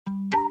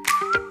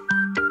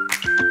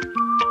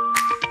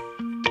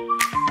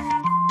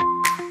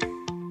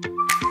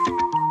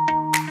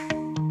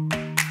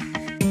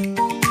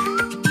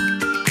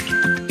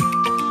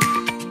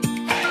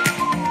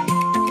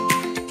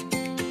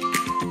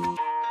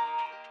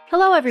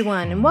Hello,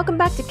 everyone, and welcome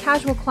back to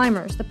Casual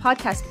Climbers, the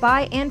podcast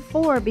by and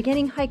for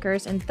beginning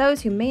hikers and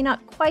those who may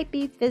not quite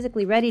be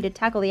physically ready to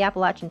tackle the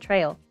Appalachian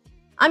Trail.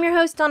 I'm your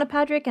host, Donna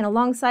Patrick, and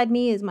alongside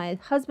me is my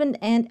husband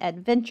and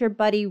adventure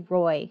buddy,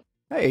 Roy.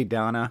 Hey,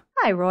 Donna.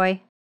 Hi,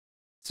 Roy.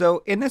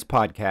 So, in this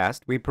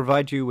podcast, we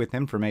provide you with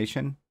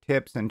information,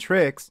 tips, and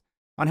tricks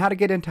on how to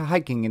get into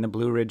hiking in the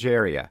Blue Ridge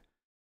area.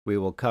 We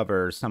will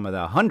cover some of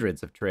the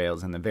hundreds of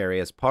trails in the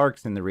various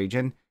parks in the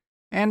region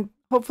and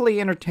hopefully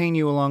entertain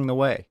you along the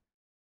way.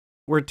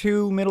 We're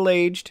two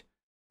middle-aged,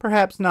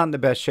 perhaps not in the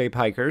best shape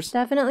hikers.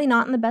 Definitely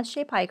not in the best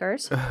shape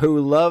hikers. Who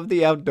love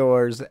the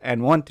outdoors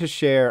and want to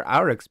share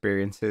our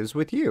experiences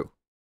with you.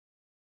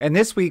 And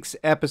this week's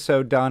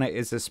episode, Donna,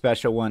 is a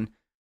special one.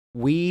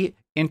 We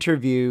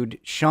interviewed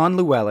Shawn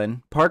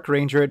Llewellyn, park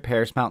ranger at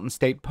Paris Mountain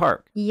State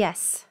Park.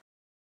 Yes.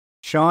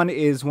 Shawn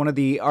is one of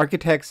the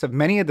architects of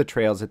many of the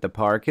trails at the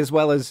park, as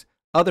well as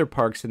other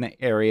parks in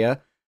the area,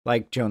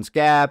 like Jones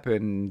Gap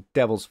and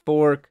Devil's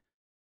Fork,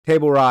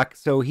 Table Rock.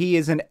 So he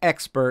is an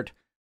expert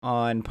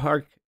on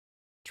park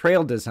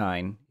trail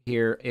design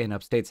here in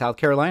upstate South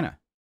Carolina.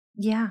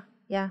 Yeah.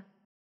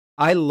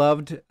 I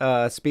loved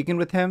speaking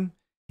with him.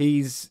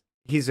 He's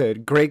a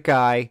great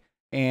guy,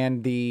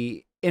 and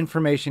the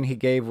information he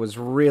gave was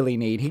really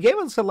neat. He gave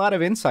us a lot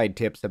of inside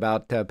tips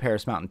about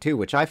Paris Mountain too,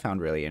 which I found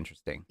really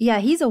interesting. Yeah,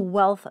 he's a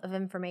wealth of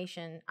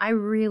information. I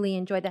really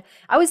enjoyed that.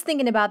 I was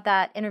thinking about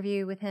that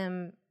interview with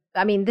him.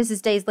 I mean, this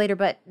is days later,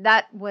 but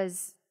that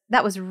was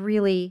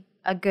really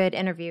a good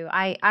interview.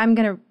 I'm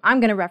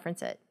gonna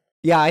reference it.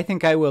 Yeah, I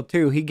think I will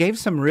too. He gave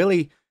some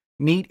really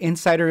neat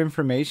insider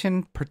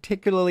information,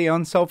 particularly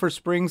on Sulphur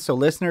Springs. So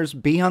listeners,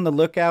 be on the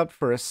lookout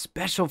for a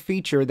special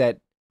feature that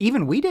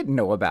even we didn't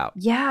know about.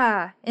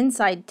 Yeah,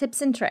 inside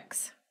tips and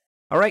tricks.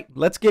 All right,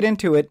 let's get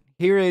into it.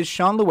 Here is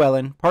Shawn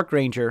Llewellyn, park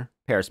ranger,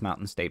 Paris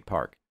Mountain State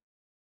Park.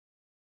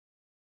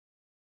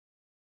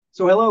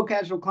 So hello,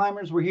 casual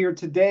climbers. We're here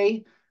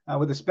today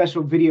with a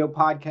special video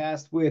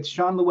podcast with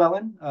Shawn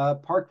Llewellyn,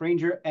 park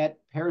ranger at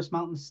Paris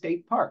Mountain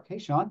State Park. Hey,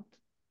 Shawn.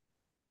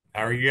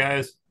 How are you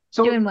guys?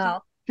 Doing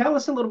well. Tell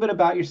us a little bit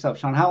about yourself,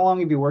 Shawn. How long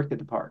have you worked at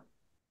the park?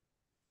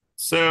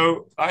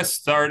 So I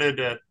started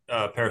at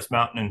Paris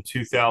Mountain in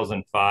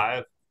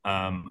 2005.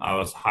 I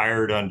was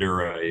hired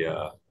under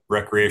a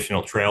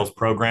recreational trails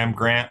program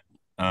grant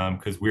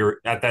because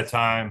at that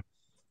time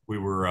we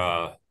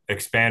were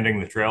expanding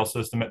the trail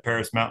system at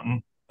Paris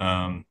Mountain.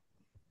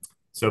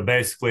 So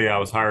basically, I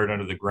was hired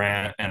under the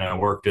grant, and I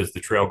worked as the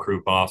trail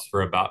crew boss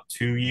for about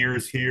 2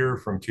 years here,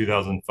 from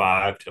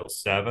 2005 till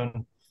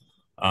 7.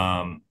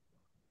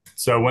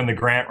 So when the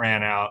grant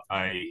ran out,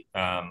 I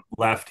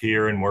left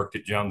here and worked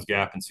at Jones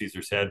Gap and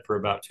Caesar's Head for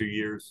about 2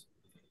 years.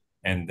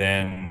 And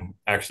then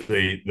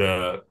actually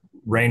the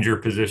ranger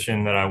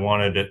position that I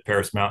wanted at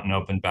Paris Mountain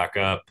opened back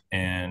up,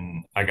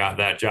 and I got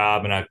that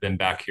job, and I've been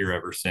back here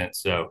ever since.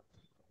 So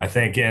I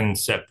think in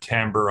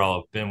September, I'll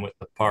have been with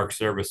the Park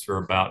Service for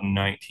about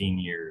 19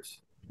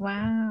 years.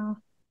 Wow.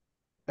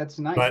 That's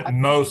nice. But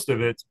most of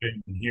it's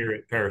been here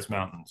at Paris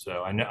Mountain.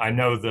 So I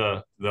know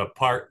the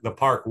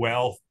park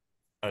well,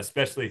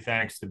 especially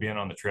thanks to being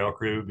on the trail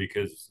crew,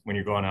 because when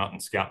you're going out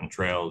and scouting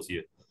trails,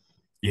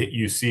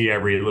 you see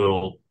every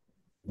little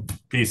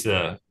piece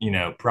of,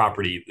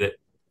 property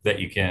that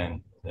you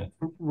can.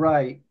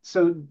 Right.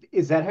 So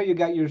is that how you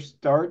got your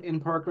start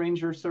in park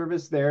ranger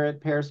service there at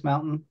Paris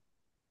Mountain?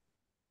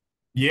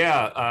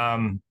 Yeah.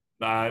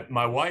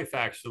 My wife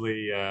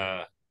actually,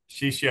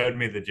 she showed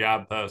me the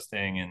job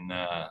posting,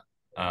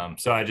 and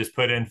so I just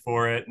put in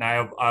for it. And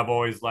I've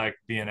always liked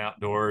being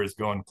outdoors,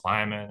 going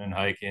climbing and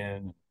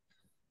hiking,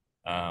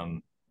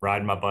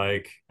 riding my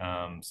bike.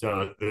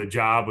 So the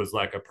job was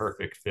like a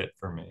perfect fit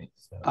for me.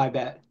 So. I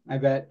bet.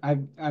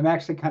 I'm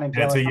actually kind of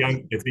jealous.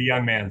 It's a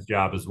young man's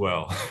job as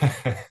well.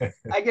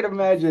 I can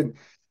imagine.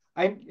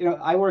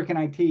 I work in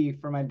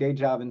IT for my day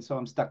job, and so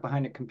I'm stuck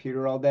behind a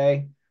computer all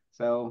day.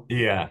 So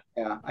yeah,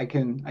 I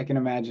can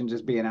imagine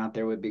just being out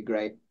there would be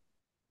great.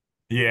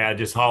 Yeah,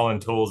 just hauling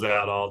tools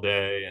out all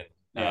day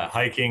and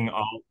hiking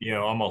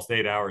almost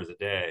 8 hours a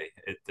day.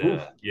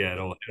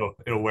 It'll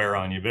wear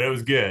on you, but it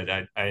was good.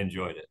 I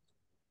enjoyed it.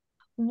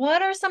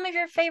 What are some of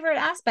your favorite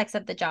aspects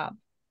of the job?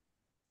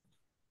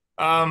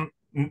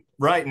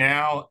 Right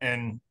now,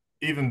 and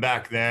even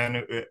back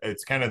then,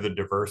 it's kind of the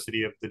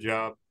diversity of the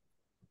job,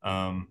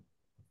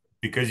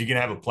 because you can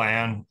have a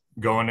plan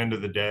going into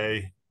the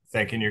day,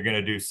 thinking you're going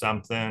to do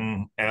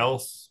something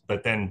else,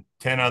 but then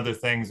 10 other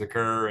things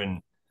occur and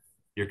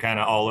you're kind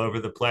of all over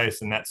the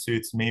place, and that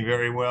suits me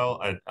very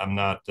well.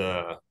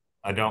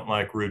 I don't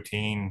like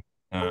routine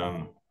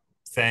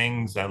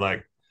things. I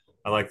like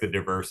the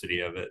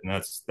diversity of it, and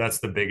that's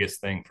the biggest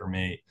thing for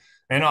me.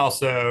 And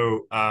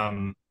also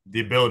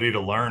the ability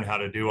to learn how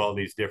to do all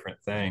these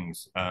different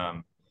things.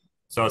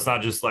 So it's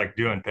not just like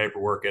doing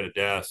paperwork at a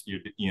desk.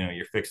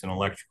 You're fixing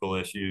electrical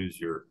issues,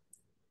 you're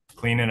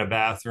cleaning a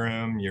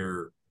bathroom,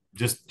 you're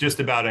just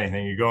about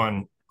anything. You're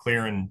going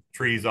clearing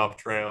trees off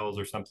trails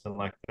or something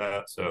like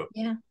that. So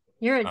yeah,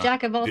 you're a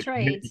jack of all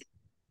trades.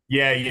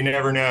 Yeah, you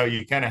never know.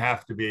 You kind of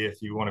have to be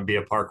if you want to be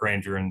a park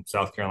ranger in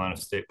South Carolina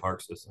State Park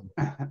System.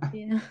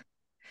 Yeah.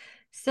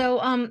 So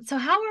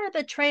how are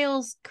the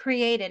trails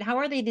created? How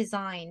are they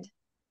designed?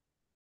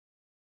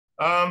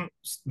 Um,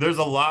 there's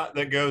a lot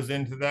that goes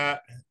into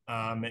that.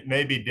 It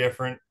may be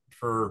different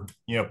for,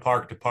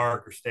 park to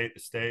park or state to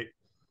state.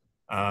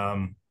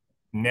 Um,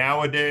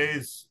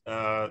 Nowadays,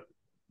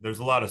 there's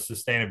a lot of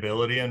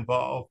sustainability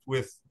involved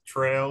with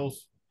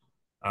trails.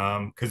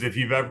 Because if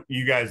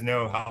you guys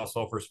know how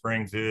Sulphur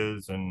Springs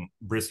is and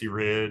Brissy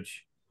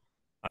Ridge,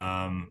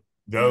 Yeah.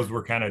 those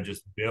were kind of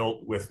just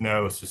built with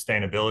no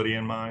sustainability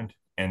in mind.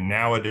 And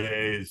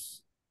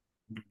nowadays,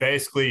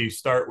 basically, you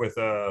start with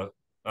a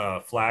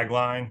flag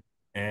line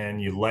and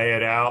you lay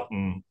it out,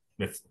 and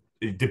if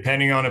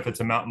depending on if it's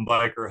a mountain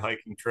bike or a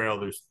hiking trail,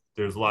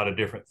 there's a lot of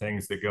different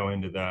things that go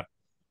into that.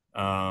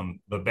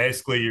 But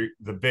basically,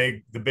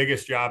 the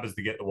biggest job is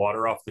to get the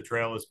water off the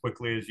trail as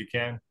quickly as you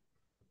can.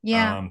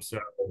 Yeah. So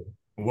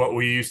what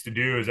we used to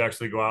do is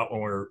actually go out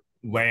when we're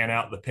laying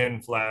out the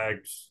pin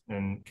flags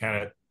and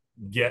kind of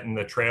getting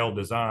the trail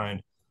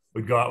designed.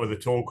 We'd go out with a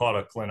tool called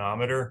a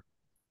clinometer,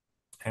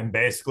 and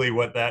basically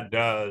what that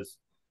does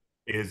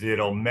is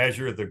it'll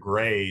measure the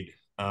grade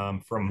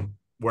from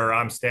where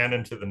I'm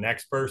standing to the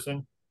next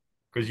person,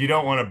 because you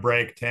don't want to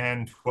break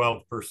 10,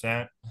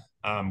 12%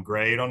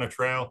 grade on a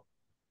trail,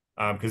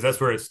 because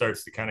that's where it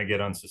starts to kind of get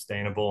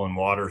unsustainable and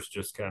water's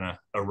just kind of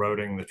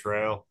eroding the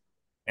trail.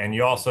 And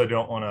you also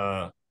don't want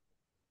to,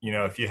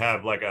 if you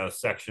have like a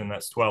section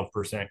that's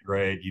 12%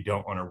 grade, you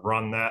don't want to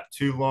run that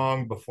too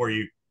long before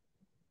you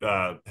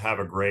have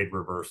a grade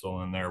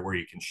reversal in there where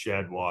you can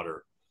shed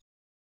water.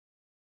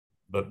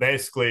 But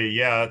basically,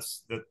 yeah,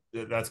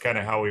 that's kind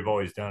of how we've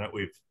always done it.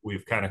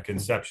 We've kind of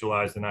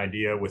conceptualized an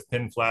idea with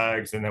pin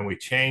flags, and then we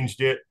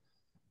changed it.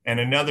 And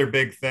another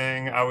big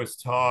thing I was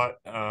taught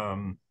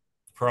from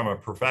a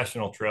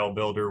professional trail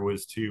builder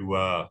was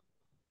to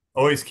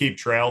always keep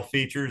trail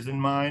features in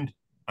mind.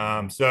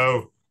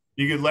 So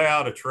you could lay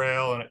out a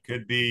trail, and it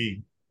could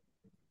be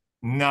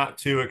not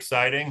too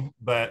exciting,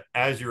 but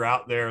as you're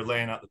out there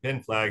laying out the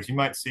pin flags, you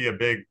might see a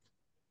big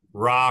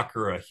rock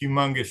or a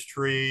humongous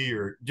tree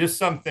or just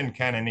something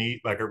kind of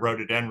neat, like a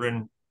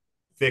rhododendron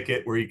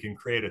thicket where you can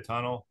create a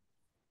tunnel.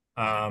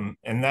 And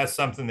that's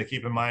something to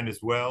keep in mind as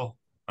well,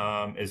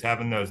 is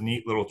having those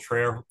neat little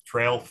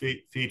trail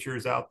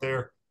features out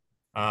there,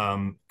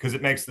 because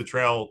it makes the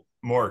trail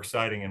more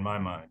exciting in my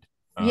mind.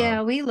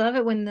 Yeah, we love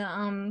it when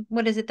the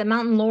what is it, the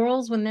mountain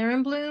laurels when they're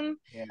in bloom.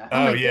 Yeah. Oh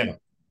Oh my yeah, goodness.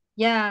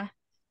 Yeah.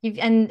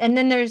 And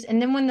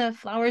then when the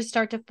flowers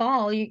start to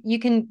fall, you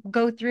can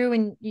go through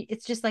and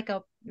it's just like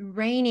a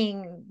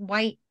raining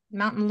white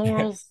mountain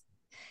laurels.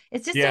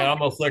 It's just yeah. It so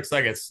almost looks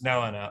like it's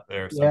snowing out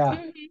there or something.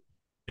 Yeah. Mhm.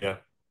 Yeah.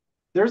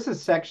 There's a Wait.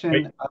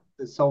 section of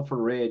the Sulphur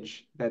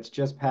Ridge that's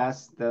just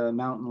past the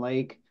mountain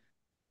lake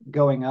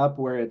going up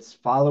where it's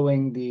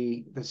following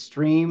the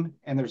stream,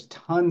 and there's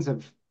tons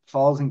of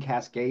falls and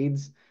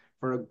cascades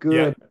for a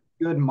Yeah.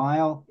 good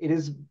mile.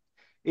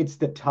 It's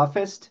the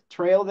toughest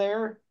trail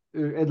there,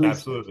 at least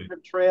Absolutely.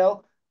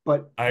 trail,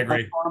 but I by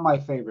agree. far my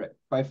favorite.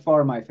 By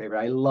far my favorite.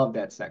 I love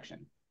that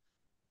section.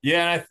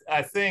 Yeah, and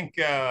I think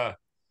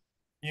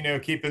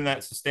keeping that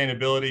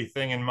sustainability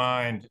thing in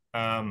mind,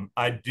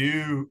 I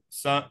do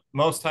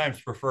most times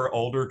prefer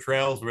older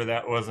trails where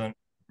that wasn't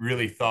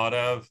really thought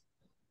of,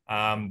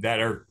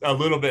 that are a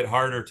little bit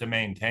harder to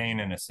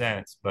maintain in a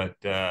sense. But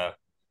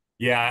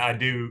yeah, I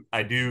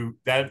do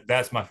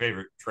that's my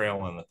favorite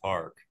trail in the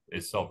park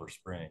is Sulphur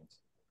Springs.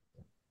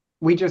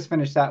 We just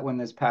finished that one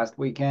this past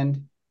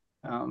weekend,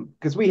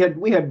 because we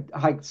had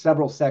hiked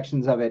several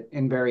sections of it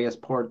in various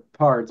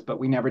parts, but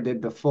we never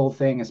did the full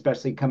thing,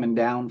 especially coming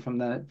down from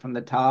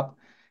the top.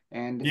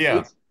 And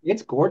Yeah.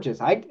 it's gorgeous.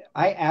 I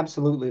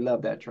absolutely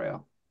love that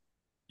trail.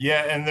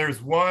 Yeah, and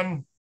there's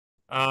one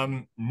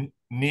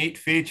neat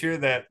feature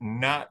that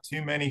not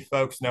too many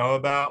folks know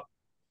about,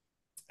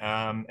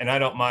 and I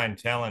don't mind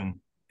telling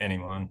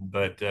anyone,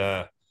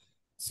 but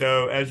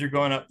so as you're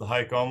going up the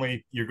hike,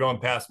 only you're going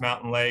past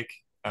Mountain Lake.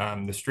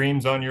 The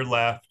stream's on your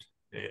left.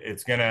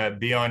 It's going to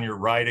be on your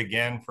right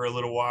again for a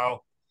little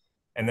while,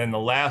 and then the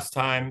last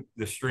time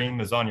the stream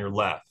is on your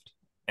left.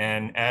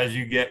 And as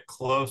you get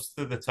close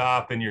to the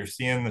top and you're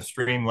seeing the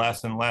stream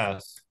less and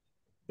less,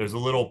 there's a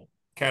little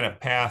kind of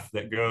path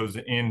that goes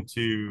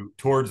into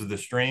towards the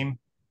stream,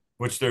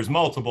 which there's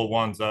multiple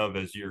ones of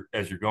as you're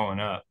going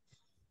up.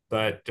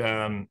 But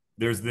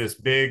there's this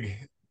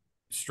big,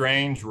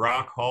 strange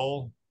rock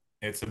hole.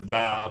 It's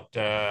about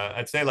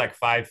I'd say like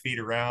 5 feet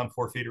around,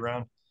 4 feet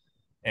around,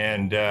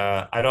 and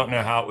I don't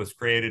know how it was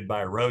created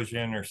by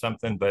erosion or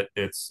something, but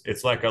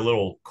it's like a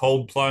little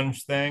cold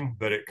plunge thing,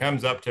 but it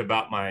comes up to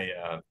about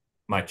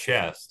my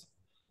chest,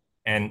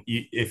 and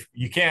if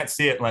you can't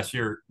see it unless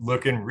you're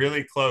looking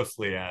really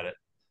closely at it.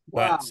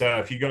 But Wow. so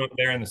if you go up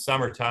there in the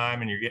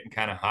summertime and you're getting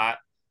kind of hot,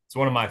 it's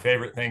one of my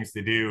favorite things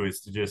to do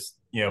is to just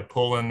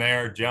pull in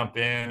there, jump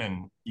in,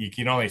 and you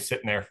can only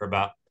sit in there for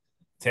about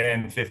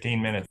 10,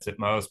 15 minutes at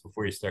most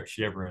before you start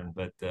shivering.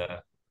 But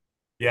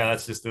yeah,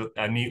 that's just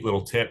a neat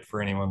little tip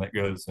for anyone that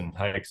goes and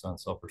hikes on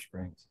Sulphur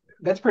Springs.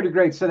 That's pretty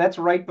great. So that's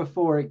right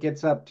before it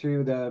gets up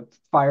to the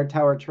Fire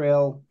Tower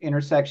Trail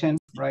intersection,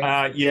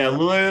 right? Yeah, a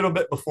little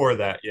bit before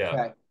that. Yeah,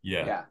 Okay.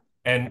 yeah, Yeah.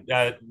 and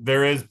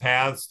there is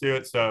paths to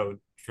it, so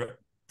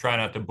try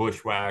not to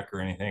bushwhack or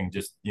anything.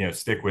 Just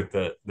stick with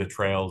the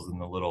trails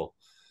and the little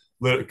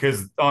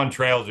because on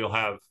trails you'll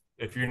have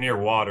if you're near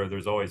water,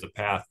 there's always a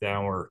path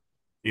down where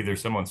either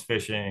someone's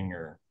fishing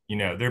or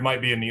there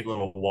might be a neat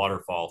little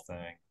waterfall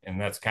thing, and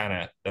that's kind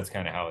of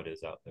how it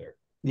is out there.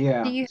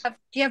 Yeah. Do you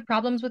have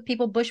problems with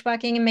people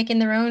bushwhacking and making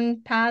their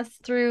own paths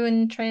through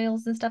and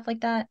trails and stuff like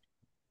that?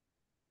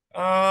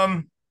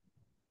 Um,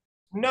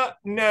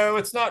 no,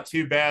 it's not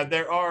too bad.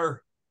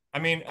 I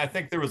mean, I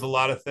think there was a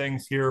lot of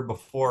things here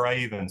before I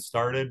even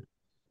started.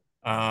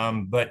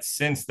 But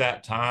since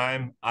that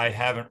time, I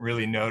haven't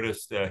really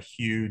noticed a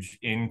huge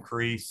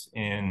increase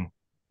in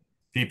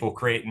people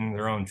creating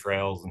their own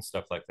trails and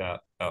stuff like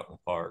that out in the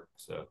park.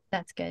 So,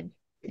 That's good.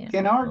 Yeah.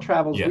 In our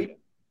travels, yeah,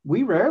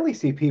 we rarely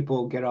see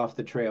people get off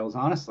the trails,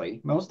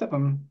 honestly. Most of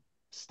them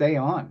stay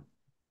on.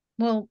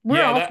 Well, we're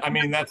yeah. all I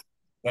mean, that's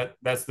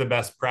the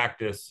best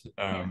practice.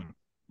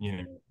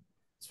 yeah.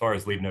 As far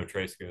as leave no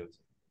trace goes.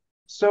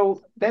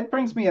 So that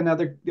brings me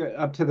another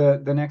up to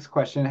the next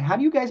question. How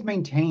do you guys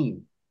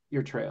maintain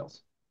your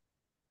trails?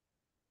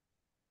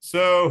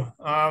 So,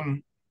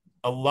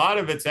 a lot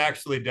of it's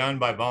actually done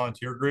by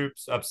volunteer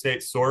groups.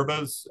 Upstate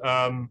Sorba's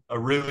a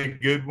really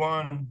good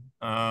one.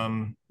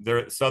 They're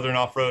at Southern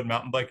Off-Road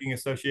Mountain Biking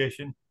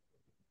Association.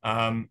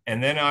 And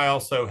then I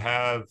also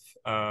have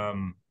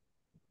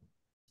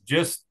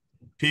just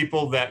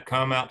people that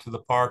come out to the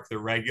park, the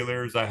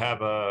regulars. I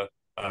have a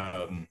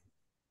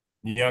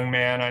young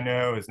man I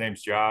know. His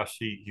name's Josh.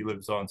 He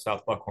lives on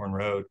South Buckhorn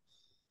Road.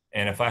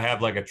 And if I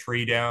have like a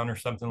tree down or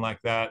something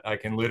like that, I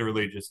can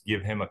literally just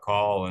give him a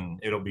call and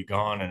it'll be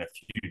gone in a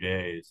few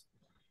days.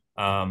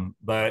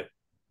 But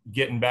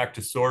getting back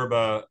to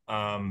Sorba,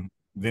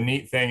 the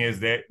neat thing is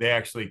they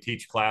actually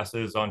teach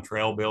classes on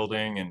trail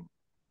building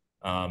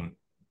and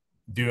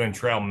doing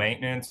trail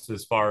maintenance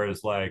as far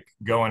as like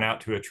going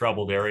out to a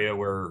troubled area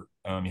where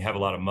you have a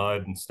lot of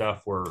mud and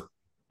stuff where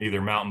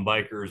either mountain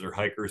bikers or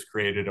hikers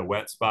created a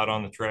wet spot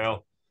on the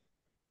trail.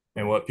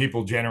 And what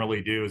people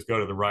generally do is go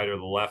to the right or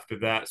the left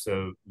of that.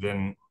 So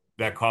then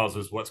that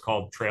causes what's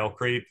called trail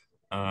creep.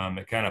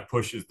 It kind of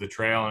pushes the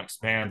trail and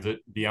expands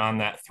it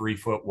beyond that 3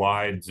 foot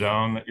wide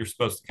zone that you're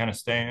supposed to kind of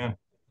stay in.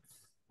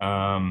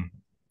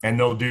 And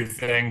they'll do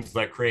things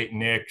like create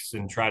nicks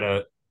and try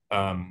to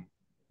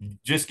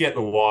just get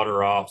the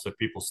water off so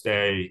people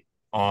stay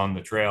on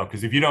the trail.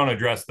 Because if you don't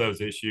address those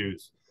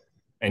issues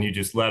and you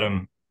just let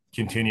them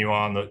continue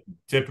on,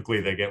 typically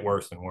they get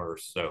worse and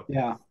worse. So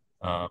Yeah.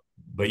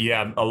 but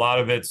yeah, a lot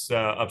of it's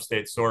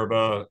upstate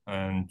Sorba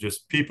and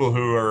just people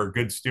who are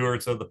good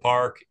stewards of the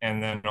park,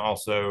 and then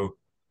also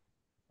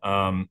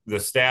the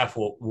staff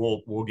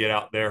will get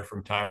out there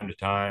from time to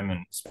time,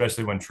 and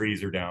especially when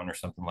trees are down or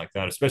something like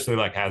that, especially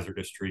like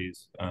hazardous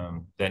trees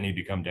that need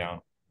to come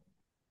down.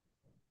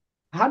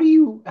 How do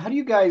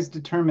you guys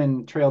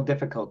determine trail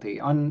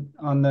difficulty? On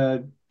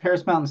the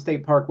Paris Mountain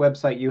State Park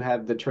website, you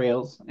have the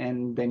trails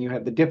and then you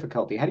have the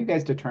difficulty. How do you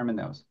guys determine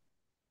those?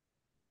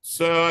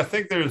 So I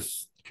think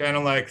there's kind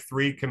of like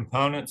three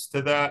components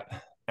to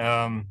that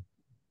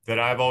that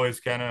I've always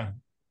kind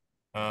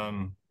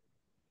of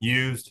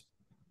used.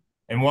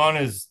 And one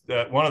is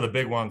that one of the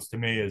big ones to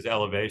me is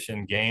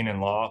elevation gain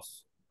and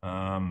loss.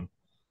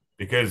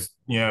 Because,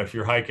 if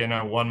you're hiking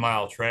a 1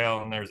 mile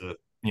trail and there's a,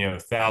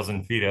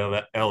 1,000 feet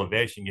of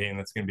elevation gain,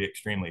 that's going to be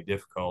extremely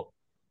difficult.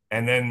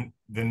 And then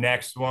the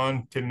next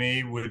one to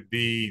me would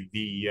be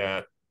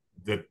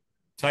the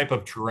type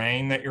of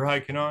terrain that you're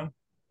hiking on.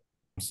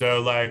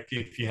 So like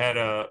if you had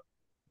a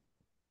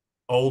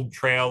old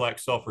trail like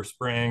Sulphur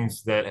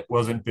Springs that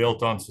wasn't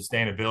built on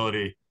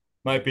sustainability,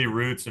 might be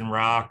roots and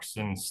rocks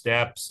and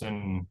steps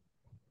and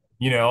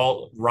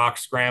all rock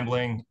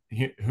scrambling,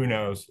 who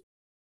knows.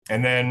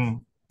 And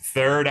then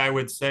third I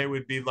would say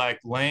would be like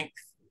length.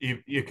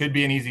 It could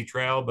be an easy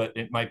trail, but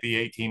it might be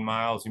 18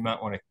 miles. You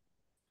might want to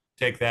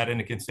take that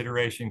into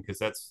consideration because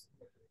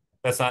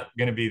that's not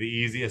going to be the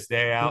easiest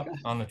day out Yeah.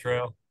 on the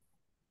trail.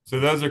 So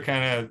those are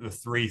kind of the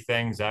three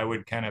things I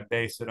would kind of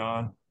base it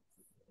on.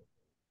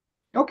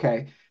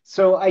 Okay.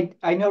 So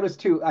I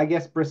noticed too, I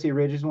guess Brissy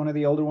Ridge is one of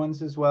the older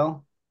ones as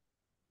well.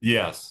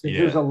 Yes,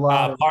 There's yeah. a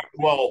lot of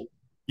Well,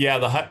 yeah,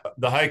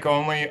 the hike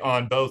only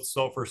on both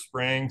Sulphur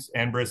Springs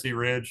and Brissy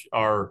Ridge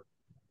are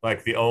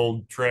like the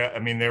old trail. I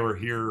mean, they were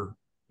here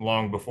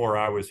long before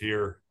I was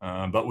here,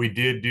 but we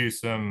did do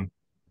some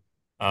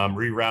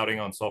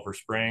rerouting on Sulphur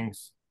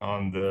Springs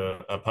on the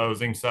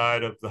opposing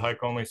side of the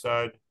hike only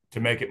side to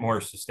make it more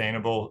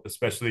sustainable,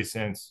 especially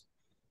since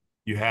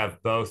you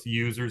have both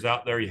users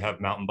out there. You have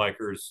mountain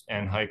bikers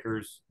and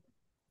hikers.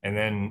 And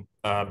then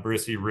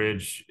Brissy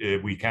Ridge,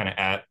 we kind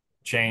of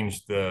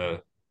changed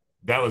that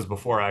was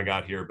before I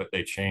got here, but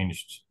they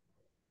changed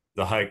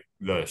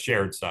the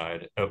shared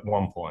side at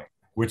one point,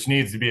 which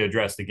needs to be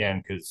addressed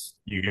again because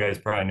you guys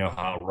probably know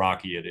how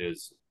rocky it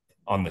is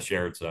on the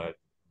shared side.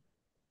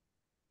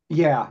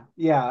 Yeah,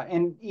 yeah.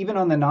 And even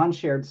on the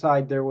non-shared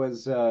side, there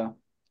was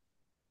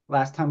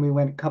last time we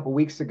went a couple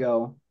weeks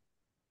ago,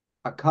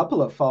 a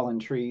couple of fallen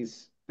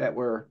trees that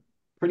were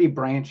pretty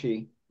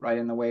branchy right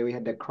in the way. We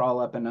had to crawl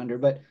up and under,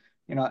 but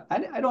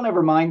I don't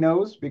ever mind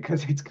those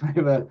because it's kind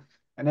of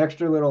an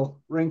extra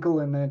little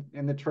wrinkle in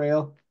the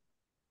trail.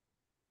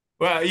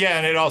 Well, yeah,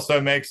 and it also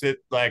makes it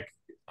like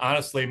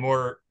honestly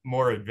more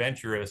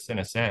adventurous in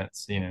a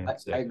sense, you know. I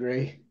So,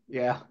 agree.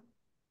 Yeah.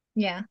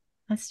 Yeah,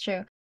 that's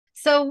true.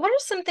 So, what are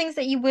some things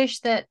that you wish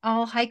that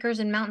all hikers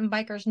and mountain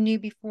bikers knew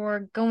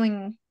before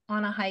going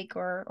on a hike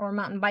or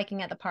mountain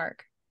biking at the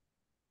park?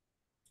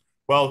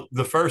 well,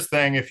 the first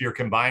thing, if you're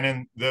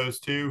combining those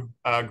two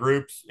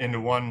groups into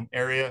one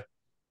area,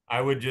 I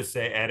would just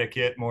say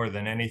etiquette more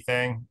than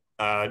anything.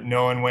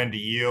 Knowing when to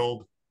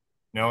yield,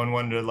 knowing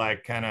when to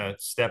like kind of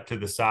step to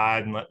the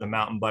side and let the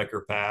mountain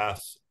biker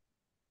pass.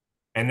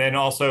 And then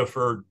also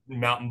for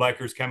mountain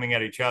bikers coming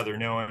at each other,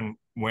 knowing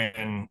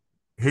when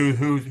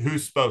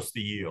who's supposed to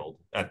yield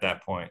at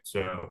that point.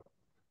 So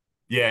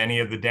yeah, any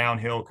of the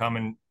downhill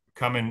coming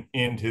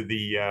into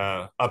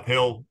the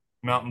uphill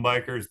mountain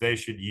bikers, they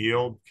should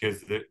yield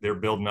because they're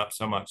building up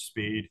so much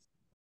speed.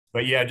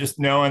 But yeah, just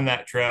knowing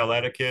that trail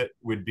etiquette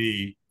would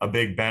be a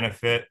big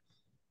benefit.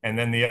 And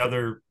then the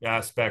other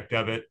aspect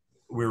of it,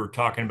 we were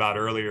talking about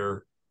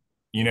earlier,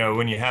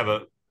 when you have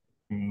a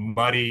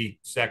muddy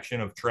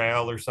section of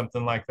trail or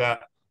something like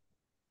that,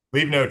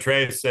 Leave No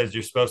Trace says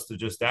you're supposed to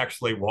just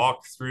actually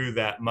walk through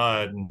that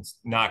mud and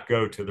not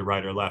go to the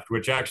right or left,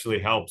 which actually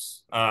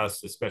helps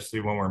us, especially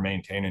when we're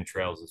maintaining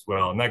trails as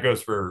well. And that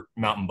goes for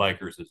mountain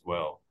bikers as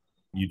well.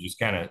 You just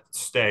kind of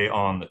stay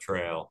on the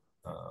trail.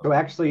 So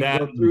actually That,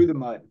 go through the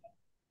mud.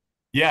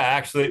 yeah,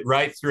 actually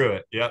right through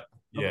it. Yep.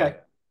 Yeah. Okay.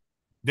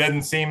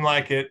 Doesn't seem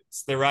like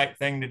it's the right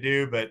thing to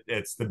do, but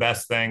it's the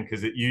best thing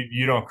because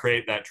you don't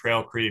create that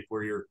trail creep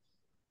where you're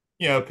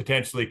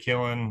potentially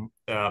killing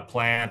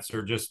plants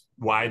or just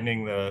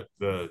widening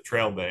the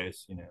trail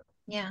base.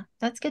 Yeah,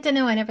 that's good to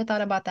know. I never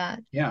thought about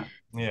that. Yeah.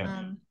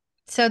 Yeah.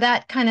 So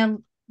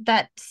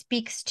that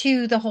speaks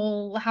to the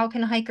whole how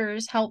can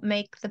hikers help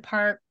make the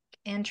park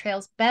and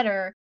trails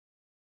better,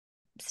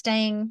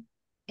 staying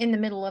in the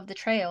middle of the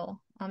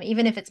trail,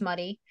 even if it's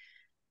muddy.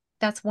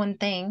 That's one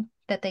thing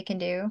that they can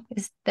do.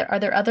 Are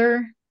there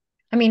other?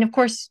 I mean, of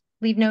course,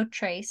 leave no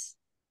trace.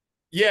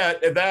 Yeah,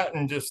 that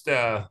and just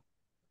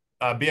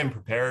being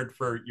prepared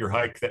for your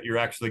hike that you're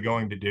actually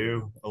going to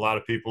do. A lot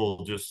of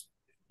people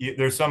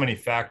there's so many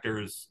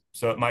factors.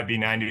 So it might be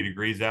 90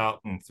 degrees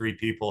out and three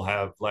people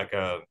have like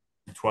a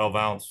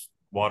 12-ounce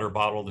water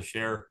bottle to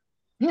share.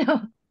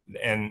 No.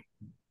 And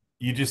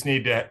you just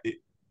need to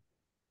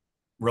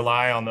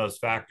rely on those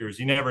factors.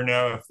 You never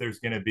know if there's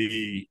going to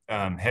be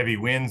heavy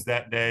winds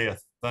that day, a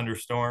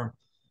thunderstorm.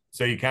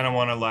 So you kind of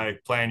want to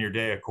like plan your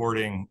day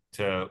according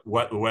to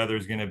what the weather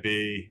is going to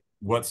be,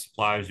 what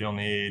supplies you'll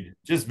need,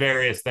 just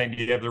various things.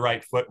 You have the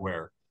right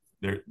footwear.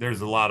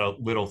 There's a lot of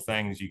little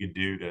things you could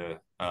do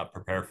to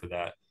prepare for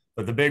that.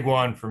 But the big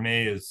one for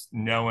me is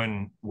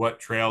knowing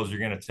what trails you're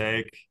going to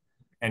take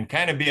and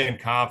kind of being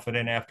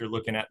confident after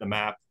looking at the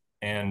map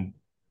and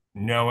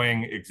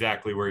knowing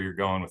exactly where you're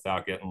going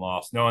without getting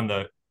lost, knowing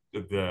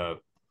the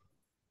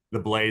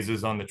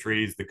blazes on the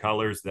trees, the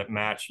colors that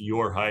match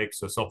your hike.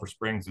 So Sulphur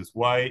Springs is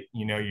white.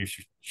 You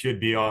should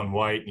be on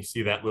white. And you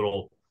see that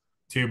little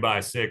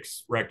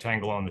 2x6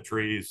 rectangle on the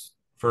trees.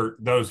 For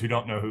those who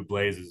don't know who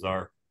blazes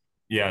are,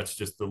 yeah, it's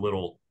just the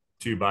little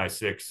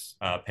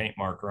 2x6 paint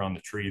marker on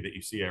the tree that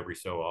you see every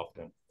so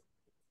often.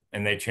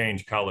 And they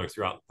change color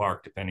throughout the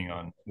park depending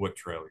on what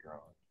trail you're on.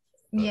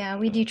 Yeah,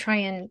 we do try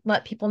and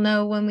let people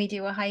know when we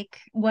do a hike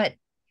what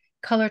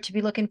color to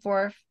be looking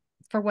for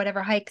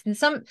whatever hikes. And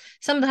some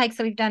of the hikes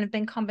that we've done have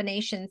been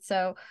combinations.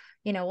 So,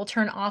 we'll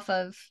turn off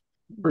of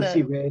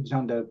Percy Ridge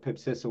onto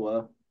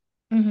Pipsissewa.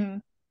 Mm-hmm.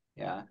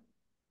 Yeah.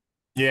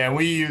 Yeah,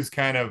 we use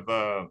kind of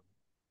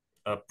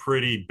a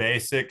pretty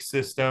basic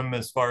system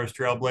as far as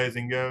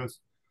trailblazing goes.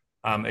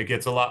 It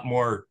gets a lot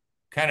more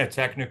kind of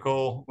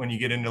technical when you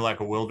get into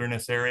like a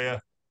wilderness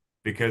area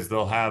because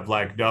they'll have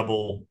like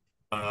double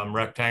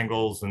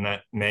rectangles, and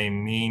that may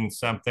mean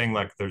something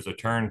like there's a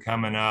turn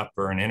coming up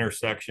or an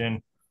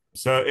intersection.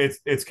 So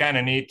it's kind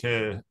of neat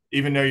to,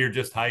 even though you're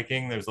just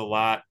hiking, there's a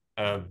lot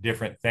of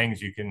different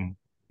things you can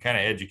kind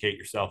of educate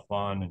yourself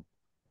on, and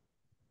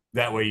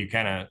that way you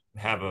kind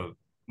of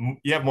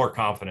you have more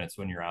confidence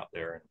when you're out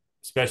there,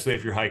 especially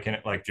if you're hiking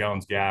at like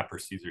Jones Gap or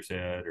Caesar's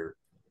Head or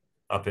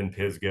up in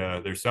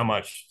Pisgah. There's so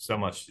much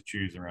to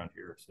choose around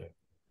here. So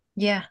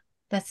yeah,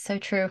 that's so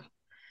true.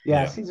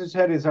 Yeah, Caesar's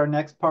Head is our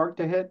next park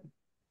to hit.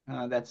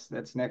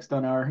 That's next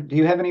on our. Do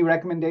you have any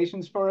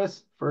recommendations for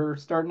us for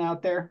starting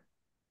out there?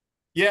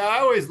 Yeah, I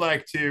always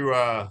like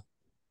to.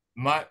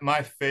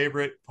 My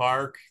favorite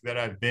park that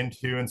I've been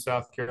to in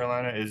South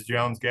Carolina is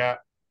Jones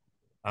Gap.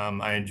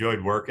 I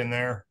enjoyed working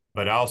there,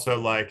 but I also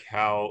like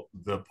how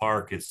the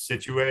park is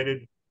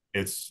situated.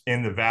 It's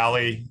in the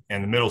valley,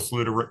 and the Middle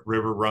Saluda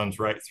River runs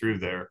right through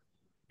there.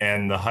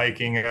 And the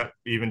hiking up,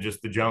 even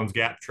just the Jones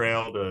Gap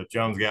Trail to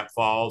Jones Gap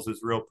Falls,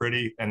 is real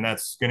pretty. And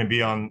that's going to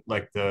be on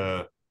like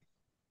the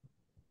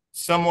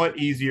somewhat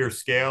easier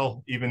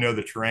scale, even though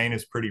the terrain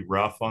is pretty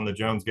rough on the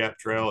Jones Gap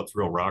Trail. It's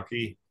real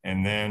rocky.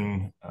 And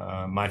then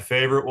my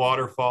favorite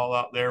waterfall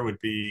out there would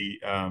be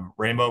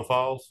Rainbow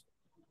Falls.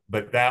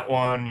 But that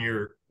one,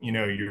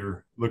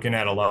 you're looking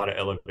at a lot of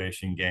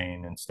elevation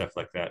gain and stuff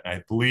like that.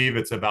 I believe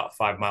it's about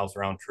 5 miles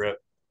round trip.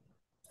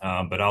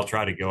 But I'll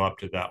try to go up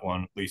to that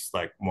one at least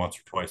like once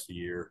or twice a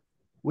year.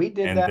 We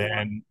did And that one,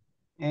 then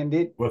and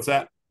it what's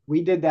that?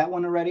 we did that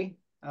one already.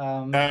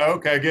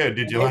 Okay, good.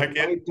 Did And you it like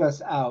it? wiped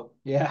us out.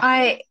 Yeah.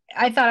 I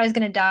thought I was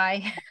gonna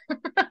die.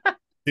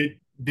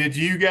 Did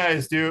you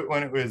guys do it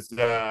when it was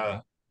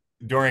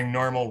during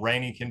normal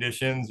rainy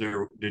conditions,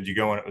 or did you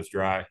go when it was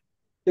dry?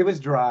 It was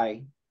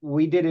dry.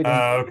 We did it in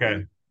Okay.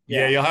 June.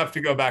 Yeah, Yeah. you'll have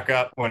to go back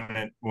up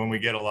when we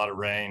get a lot of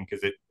rain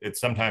because it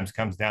sometimes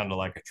comes down to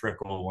like a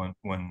trickle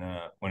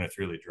when it's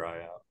really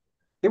dry out.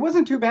 It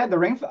wasn't too bad. The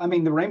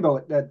rainbow,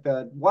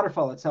 the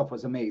waterfall itself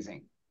was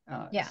amazing.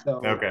 Yeah.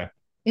 So, Okay.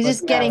 It's but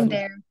just yeah, getting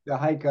there. the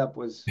hike up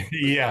was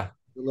Yeah.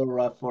 a little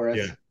rough for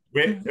Yeah.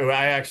 us.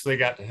 I actually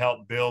got to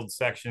help build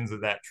sections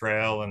of that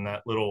trail and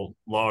that little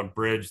log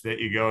bridge that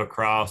you go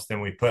across.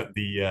 Then we put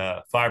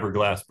the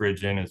fiberglass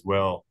bridge in as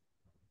well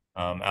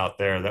out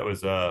there. That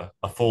was a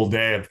full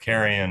day of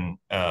carrying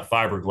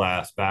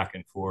fiberglass back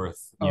and forth,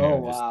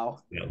 Oh, just wow.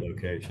 that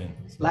location.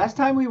 So. Last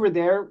time we were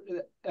there,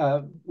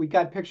 we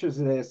got pictures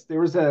of this.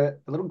 There was a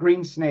little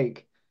green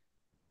snake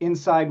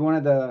inside one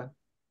of the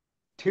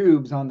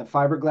tubes on the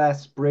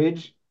fiberglass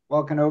bridge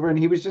walking over, and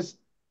he was just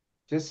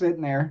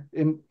sitting there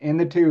in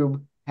the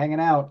tube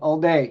hanging out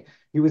all day.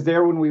 He was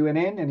there when we went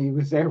in, and he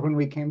was there when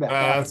we came back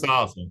out. That's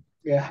awesome.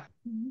 Yeah.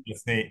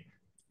 That's neat.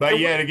 But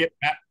yeah, to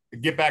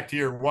get back to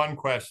your one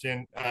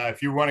question,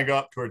 if you want to go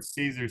up towards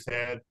Caesar's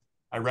Head,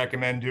 I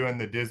recommend doing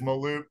the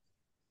Dismal Loop,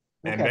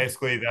 and Okay.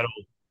 basically that'll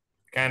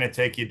kind of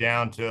take you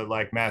down to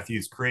like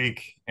Matthews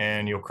Creek,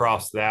 and you'll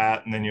cross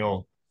that, and then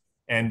you'll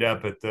end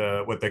up at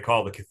the what they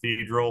call the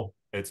cathedral.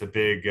 It's a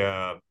big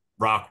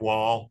rock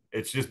wall.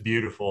 It's just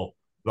beautiful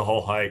the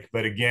whole hike.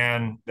 But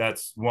again,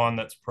 that's one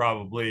that's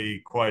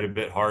probably quite a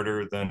bit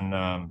harder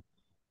than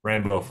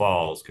Rainbow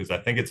Falls because I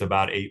think it's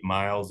about 8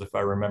 miles if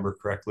I remember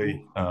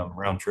correctly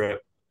round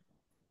trip.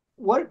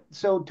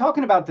 So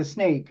talking about the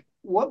snake,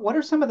 what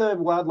are some of the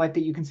wildlife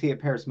that you can see at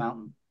Paris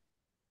Mountain?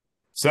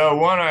 So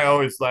one I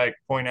always like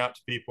point out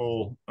to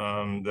people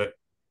that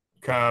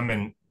come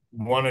and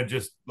want to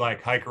just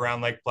like hike around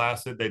Lake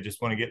Placid. They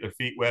just want to get their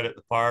feet wet at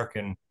the park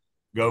and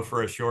go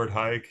for a short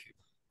hike.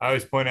 I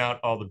always point out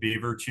all the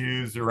beaver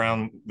chews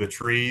around the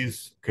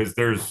trees because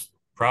there's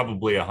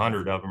probably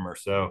 100 of them or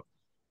so.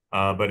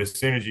 But as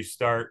soon as you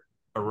start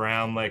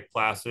around Lake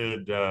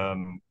Placid,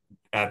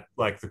 at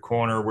like the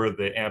corner where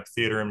the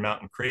amphitheater and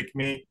Mountain Creek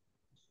meet,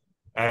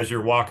 as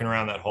you're walking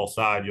around that whole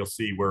side, you'll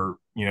see where,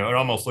 it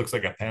almost looks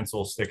like a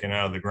pencil sticking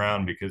out of the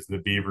ground because the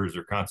beavers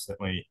are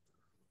constantly,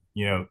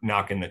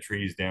 knocking the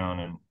trees down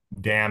and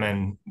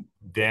damming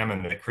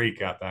the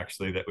creek up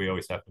actually that we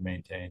always have to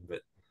maintain.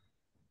 But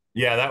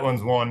yeah, that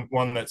one's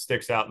one that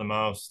sticks out the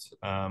most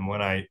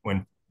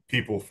when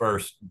people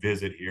first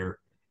visit here.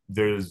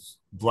 There's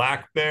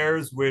black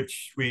bears,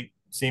 which we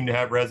seem to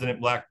have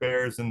resident black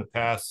bears in the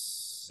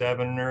past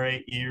 7 or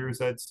 8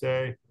 years, I'd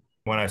say.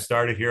 When I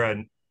started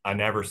here, I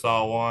never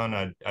saw one.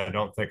 I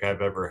don't think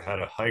I've ever had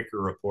a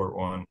hiker report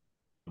one,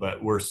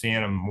 but we're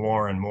seeing them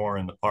more and more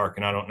in the park.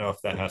 And I don't know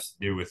if that has to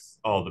do with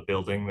all the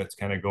building that's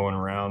kind of going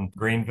around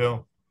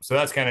Greenville. So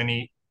that's kind of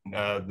neat.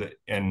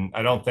 And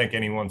I don't think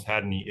anyone's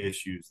had any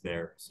issues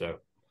there. So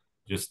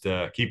just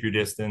keep your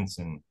distance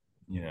and,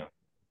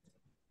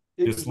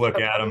 just look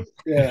at them.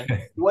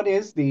 What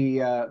is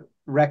the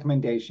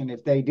recommendation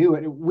if they do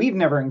it? We've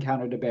never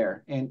encountered a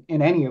bear in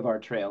any of our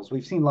trails.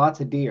 We've seen lots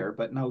of deer,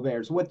 but no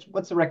bears.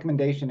 What's the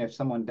recommendation if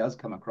someone does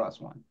come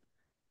across one?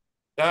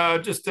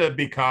 Just to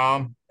be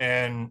calm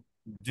and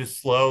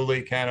just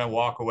slowly kind of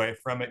walk away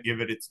from it,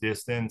 give it its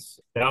distance.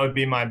 That would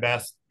be my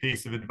best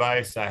piece of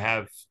advice. I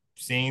have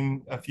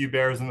seen a few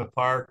bears in the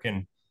park,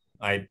 and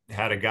I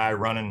had a guy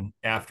running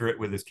after it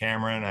with his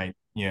camera, and I,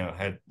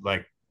 had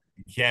like,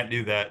 you can't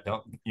do that.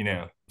 Don't,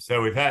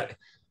 so we've had,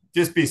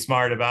 just be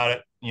smart about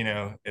it.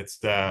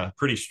 It's a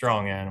pretty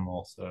strong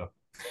animal. So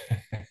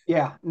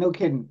Yeah, no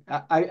kidding.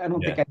 I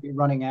don't think yeah. I'd be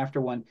running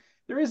after one.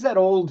 There is that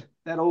old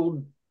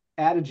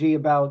adage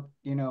about,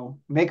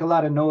 make a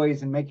lot of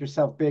noise and make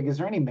yourself big. Is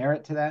there any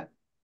merit to that?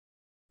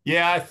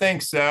 Yeah, I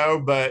think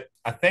so. But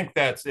I think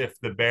that's if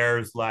the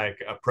bear's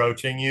like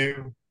approaching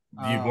you,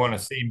 you'd want to Oh,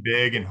 seem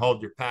big and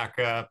hold your pack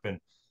up and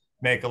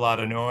make a lot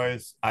of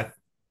noise.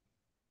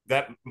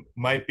 That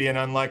might be an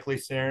unlikely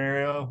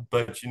scenario,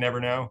 but you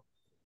never know.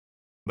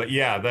 But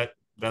yeah,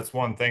 that's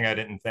one thing I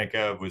didn't think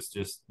of was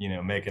just,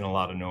 making a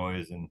lot of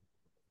noise and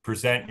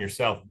presenting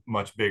yourself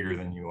much bigger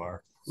than you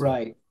are. So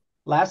right.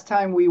 Last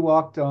time we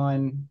walked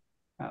on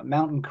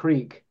Mountain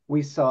Creek,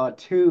 we saw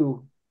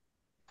two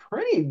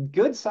pretty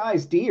good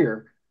sized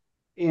deer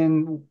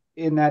in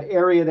that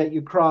area that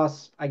you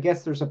cross. I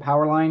guess there's a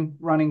power line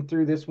running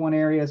through this one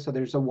area, so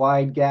there's a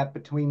wide gap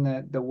between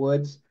the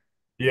woods.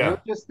 They were yeah.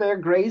 just there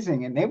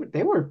grazing, and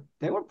they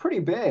were pretty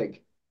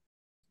big.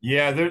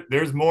 Yeah,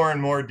 there's more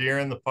and more deer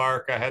in the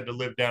park. I had to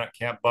live down at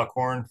Camp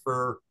Buckhorn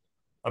for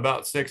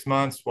about 6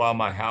 months while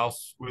my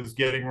house was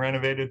getting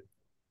renovated.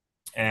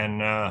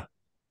 And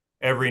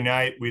every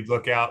night we'd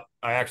look out.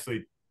 I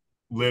actually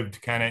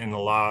lived kind of in the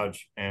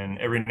lodge, and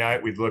every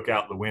night we'd look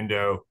out the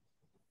window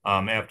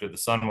after the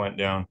sun went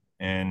down,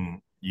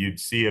 and you'd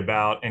see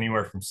about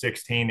anywhere from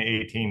 16 to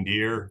 18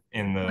 deer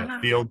in the Wow.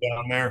 field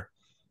down there.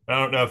 I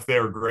don't know if they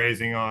were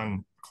grazing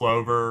on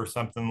clover or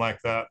something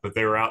like that, but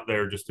they were out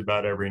there just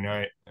about every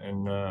night,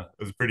 and it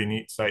was a pretty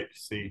neat sight to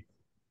see.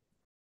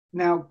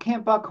 Now,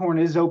 Camp Buckhorn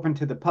is open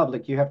to the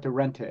public. You have to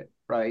rent it,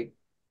 right?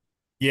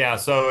 Yeah,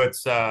 so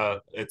it's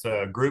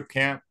a group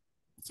camp.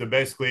 So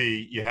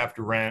basically, you have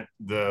to rent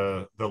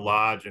the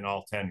lodge and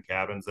all 10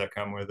 cabins that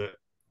come with it,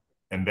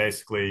 and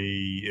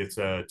basically it's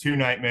a 2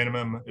 night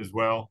minimum as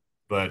well.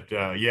 But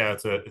yeah,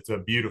 it's a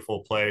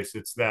beautiful place.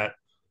 It's that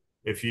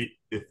if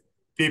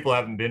people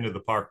haven't been to the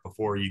park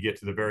before, you get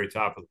to the very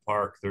top of the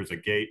park. There's a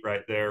gate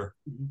right there.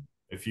 Mhm.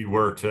 If you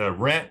were to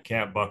rent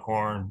Camp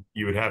Buckhorn,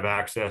 you would have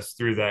access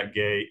through that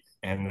gate,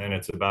 and then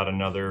it's about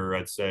another,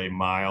 I'd say,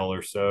 mile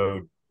or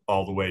so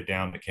all the way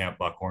down to Camp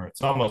Buckhorn.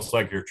 It's almost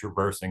like you're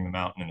traversing the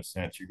mountain in a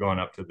sense. You're going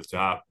up to the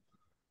top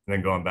and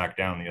then going back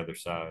down the other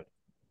side.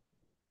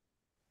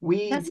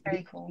 We That's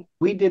very cool.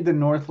 we did the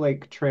North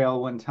Lake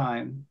Trail one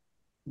time.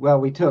 Well,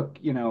 we took,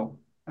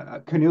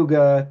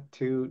 Canoga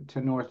to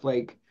North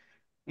Lake,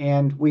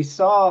 and we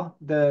saw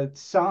the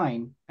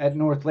sign at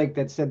North Lake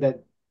that said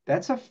that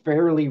that's a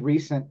fairly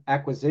recent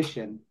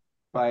acquisition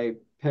by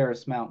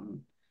Paris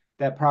Mountain.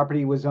 That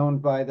property was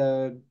owned by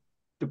the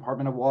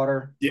Department of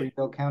Water, Yeah,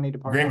 Greenville County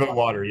Department of Greenville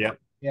Water. Water. Yep.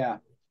 Yeah.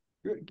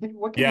 What can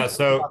you Yeah. tell me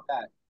So about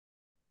that?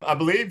 I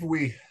believe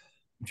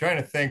I'm trying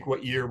to think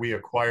what year we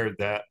acquired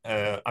that.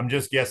 I'm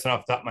just guessing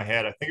off the top of my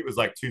head. I think it was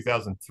like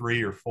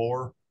 2003 or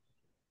four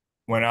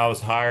when I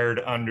was hired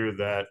under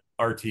that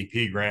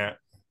RTP grant.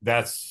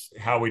 That's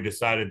how we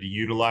decided to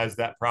utilize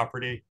that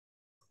property,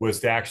 was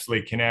to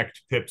actually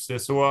connect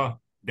Pipsissewa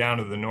down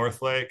to the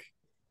North Lake.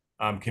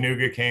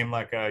 Canoga came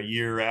like a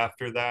year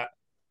after that.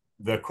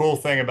 The cool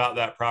thing about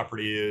that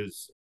property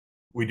is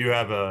we do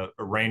have a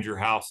ranger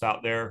house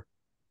out there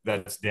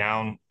that's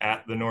down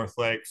at the North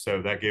Lake.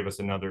 So that gave us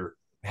another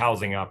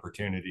housing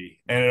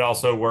opportunity. And it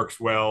also works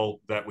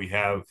well that we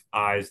have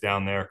eyes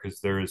down there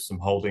because there is some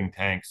holding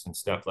tanks and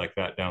stuff like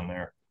that down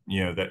there,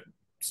 that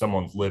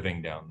someone's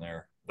living down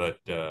there. But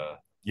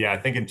yeah, I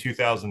think in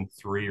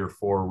 2003 or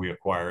four, we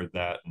acquired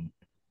that, and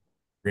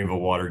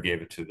Greenville Water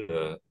gave it to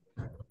the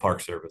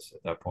Park Service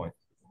at that point.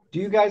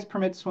 Do you guys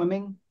permit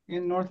swimming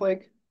in North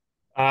Lake?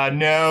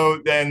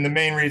 No, then the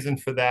main reason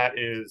for that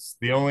is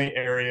the only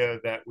area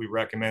that we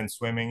recommend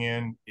swimming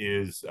in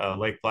is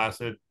Lake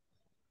Placid,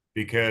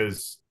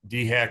 because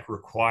DHEC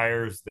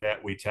requires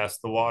that we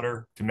test the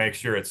water to make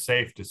sure it's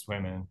safe to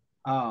swim in.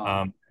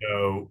 Oh,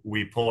 So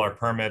we pull our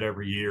permit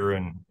every year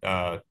and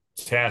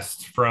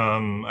test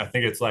from, I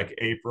think it's like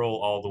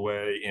April all the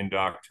way into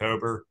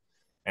October.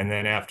 And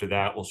then after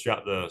that, we'll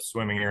shut the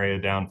swimming area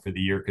down for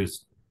the year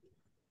because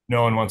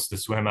no one wants to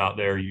swim out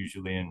there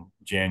usually in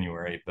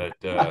January. But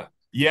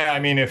yeah, I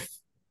mean, if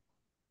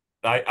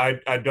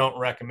I don't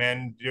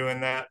recommend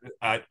doing that.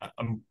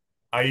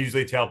 I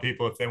usually tell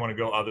people if they want to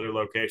go other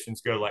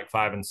locations, go like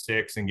 5 and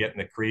 6 and get in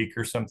the creek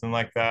or something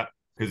like that,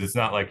 because it's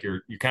not like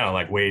you're kind of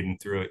like wading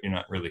through it. You're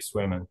not really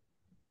swimming.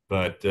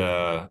 But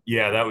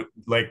yeah,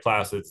 Lake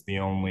Placid's the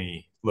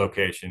only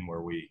location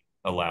where we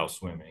allow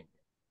swimming.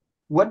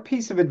 what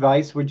piece of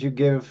advice would you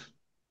give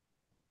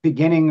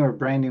beginning or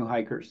brand new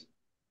hikers?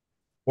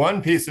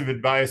 One piece of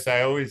advice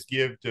I always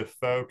give to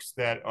folks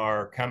that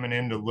are coming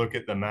in to look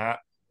at the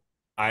map,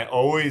 I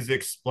always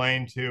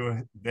explain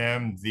to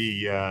them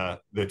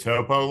the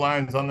topo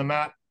lines on the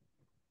map,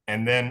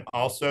 and then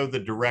also the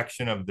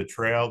direction of the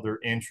trail they're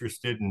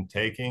interested in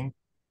taking.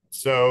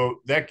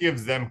 So that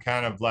gives them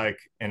kind of like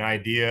an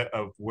idea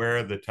of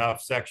where the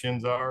tough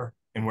sections are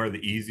and where the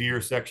easier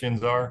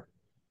sections are.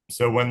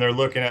 So when they're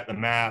looking at the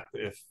map,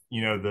 if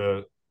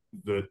the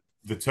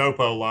the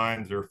topo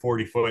lines are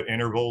 40-foot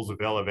intervals of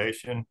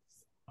elevation,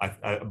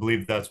 I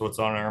believe that's what's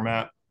on our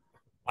map.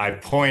 I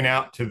point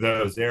out to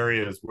those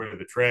areas where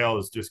the trail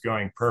is just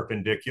going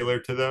perpendicular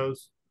to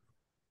those.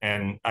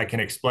 And I can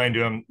explain to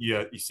them,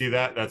 yeah, you see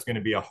that? That's going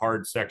to be a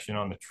hard section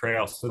on the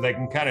trail. So they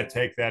can kind of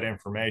take that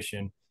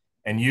information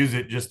and use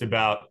it just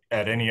about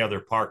at any other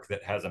park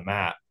that has a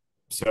map.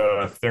 So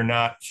if they're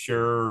not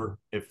sure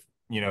if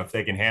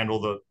they can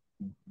handle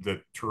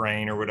the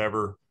terrain or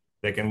whatever,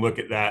 they can look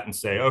at that and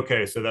say,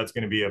 okay, so that's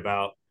going to be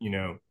about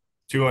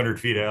 200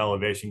 feet of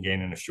elevation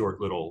gain in a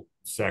short little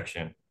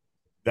section.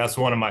 That's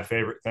one of my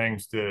favorite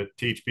things to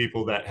teach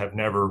people that have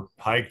never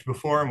hiked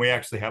before. And we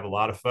actually have a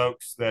lot of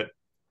folks that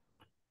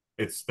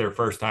it's their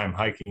first time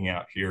hiking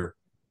out here.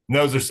 And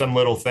those are some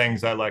little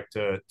things I like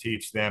to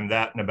teach them,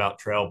 that and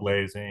about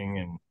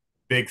trailblazing. And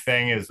big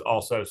thing is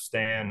also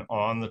staying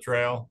on the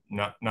trail,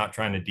 not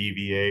trying to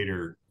deviate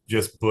or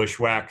just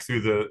bushwhack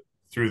through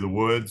the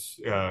woods,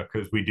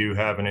 because we do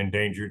have an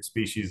endangered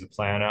species of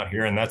plant out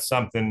here. And that's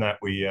something that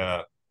we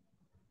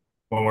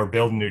when we're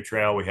building new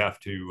trail, we have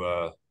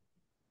to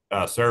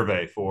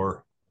survey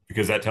for,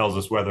 because that tells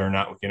us whether or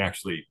not we can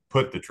actually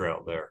put the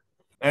trail there.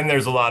 And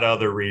there's a lot of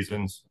other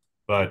reasons,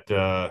 but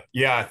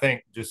yeah, I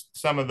think just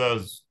some of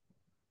those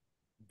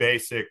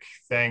basic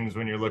things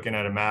when you're looking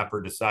at a map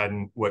or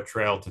deciding what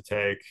trail to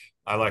take,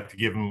 I like to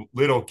give them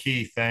little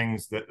key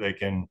things that they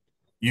can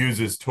use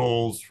as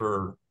tools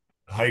for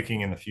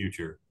hiking in the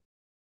future.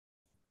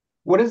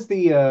 What's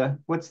the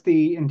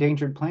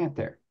endangered plant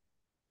there?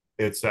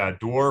 It's a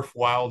dwarf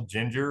wild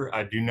ginger.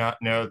 I do not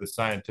know the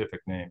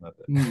scientific name of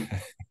Hmm.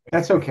 it.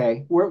 That's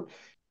okay.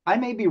 I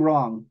may be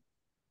wrong,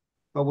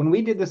 but when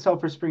we did the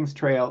Sulphur Springs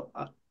Trail,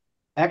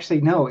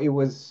 actually no, I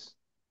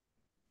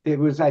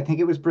think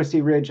it was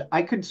Brissy Ridge.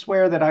 I could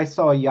swear that I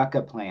saw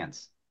yucca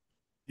plants.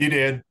 You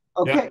did. Yeah.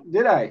 Okay,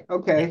 did I? Yeah.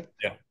 Okay.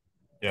 Yeah.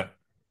 Yeah.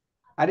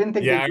 I didn't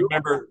think they Yeah. I grew on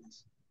remember.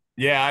 mountains.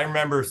 Yeah, I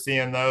remember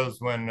seeing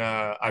those when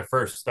I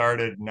first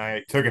started, and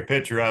I took a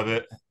picture of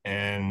it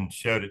and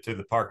showed it to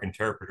the park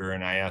interpreter,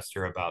 and I asked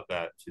her about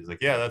that. She's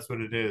like, "Yeah, that's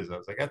what it is." I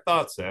was like, "I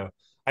thought so."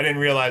 I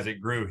didn't realize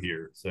it grew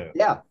here. So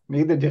Yeah,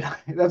 neither did I.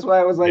 That's why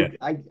I was yeah,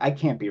 like, I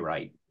can't be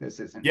right. This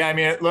isn't. yeah. I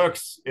mean, it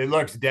looks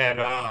dead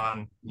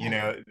on.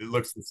 It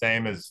looks the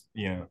same as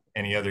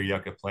any other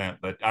yucca plant,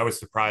 but I was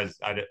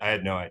surprised. I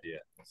had no idea.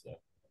 So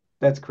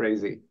That's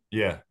crazy.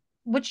 yeah.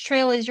 Which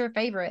trail is your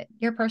favorite?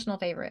 Your personal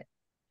favorite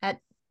at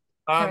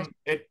Harris?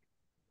 It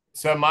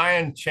so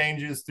mine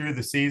changes through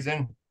the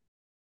season.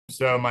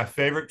 So my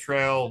favorite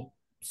trail,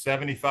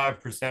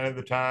 75% of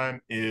the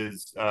time,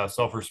 is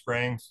Sulphur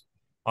Springs.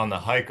 On the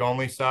hike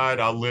only side,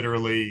 I'll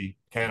literally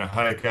kind of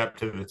hike up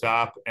to the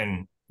top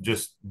and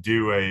just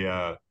do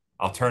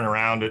I'll turn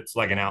around. It's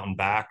like an out and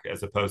back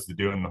as opposed to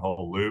doing the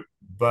whole loop.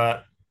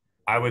 But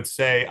I would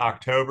say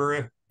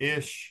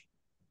October-ish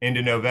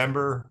into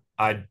November,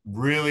 I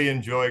really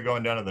enjoy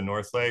going down to the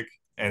North Lake.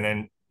 And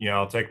then,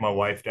 I'll take my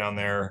wife down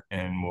there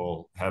and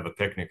we'll have a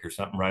picnic or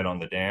something right on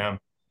the dam,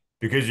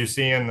 because you're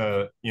seeing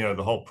the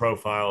whole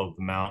profile of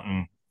the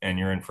mountain, and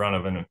you're in front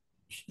of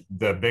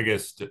the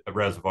biggest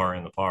reservoir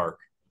in the park,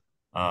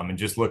 and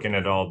just looking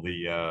at all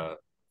the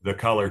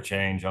color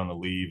change on the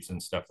leaves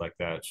and stuff like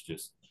that. It's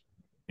just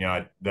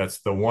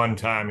that's the one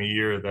time a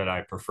year that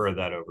I prefer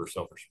that over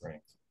Sulphur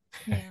Springs.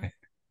 Yeah.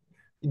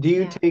 Do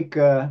you Yeah. take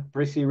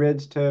Brissy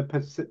Ridge to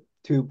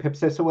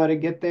Pipsissewa to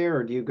get there,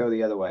 or do you go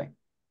the other way?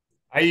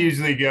 I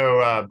usually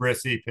go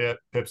Brissy,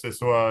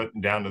 Pipsissewa,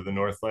 down to the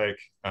North Lake.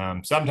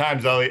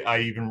 Sometimes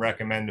I even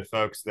recommend to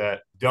folks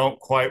that don't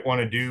quite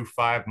want to do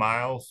 5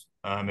 miles.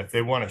 If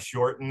they want to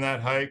shorten that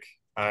hike,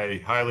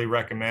 I highly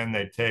recommend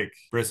they take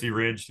Brissy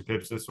Ridge to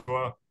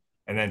Pipsissewa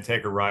and then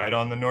take a ride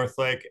on the North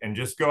Lake and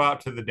just go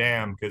out to the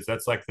dam, because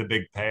that's like the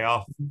big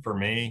payoff for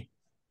me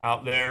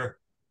out there.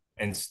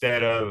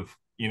 Instead of,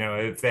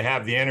 if they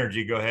have the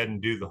energy, go ahead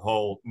and do the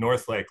whole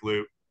North Lake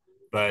loop.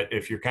 But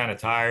if you're kind of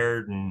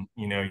tired and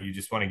you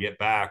just want to get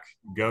back,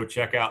 go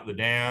check out the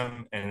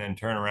dam and then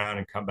turn around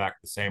and come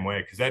back the same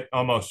way, because that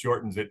almost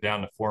shortens it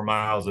down to 4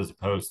 miles as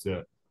opposed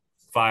to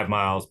 5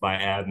 miles by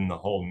adding the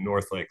whole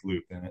North Lake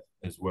loop in it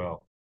as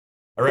well.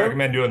 I There,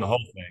 recommend doing the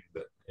whole thing,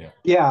 but yeah.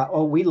 yeah.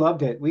 Oh, we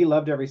loved it. We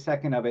loved every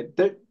second of it.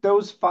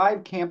 Those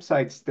 5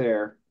 campsites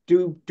there.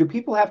 Do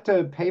people have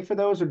to pay for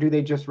those, or do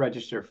they just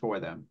register for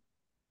them?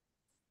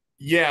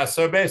 Yeah,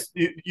 so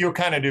basically, you'll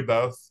kind of do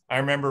both. I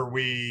remember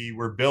we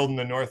were building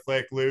the North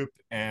Lake Loop,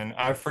 and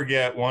I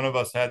forget, one of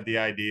us had the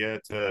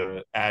idea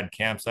to add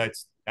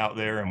campsites out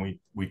there, and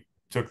we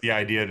took the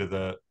idea to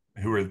the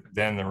who were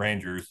then the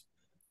Rangers,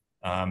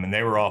 and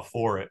they were all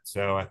for it.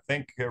 So I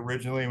think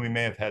originally we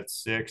may have had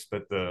six,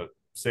 but the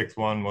sixth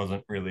one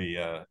wasn't really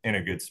in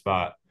a good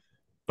spot.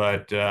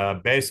 But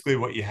basically,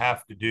 what you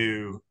have to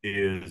do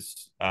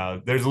is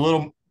there's a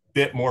little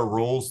bit more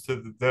rules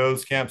to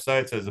those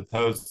campsites as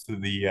opposed to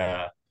the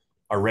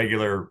our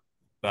regular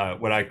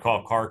what I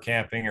call car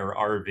camping or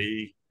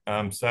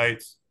RV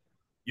sites.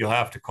 You'll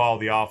have to call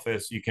the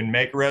office. You can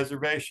make a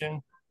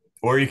reservation,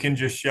 or you can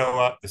just show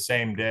up the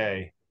same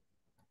day,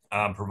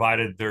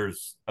 provided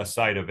there's a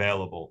site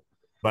available.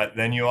 But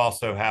then you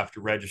also have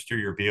to register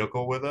your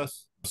vehicle with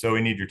us. So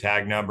we need your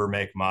tag number,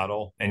 make,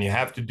 model, and you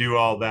have to do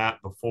all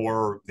that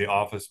before the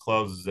office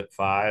closes at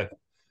 5.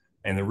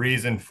 And the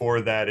reason for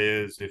that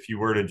is, if you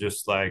were to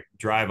just like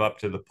drive up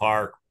to the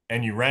park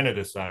and you rented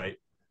a site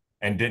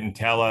and didn't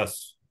tell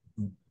us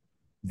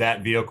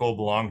that vehicle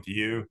belonged to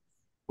you,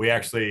 we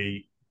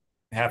actually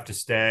have to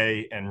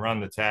stay and run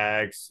the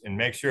tags and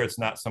make sure it's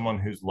not someone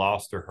who's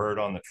lost or hurt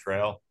on the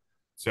trail.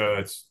 So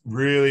it's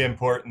really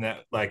important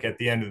that, like, at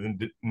the end of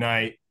the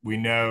night, we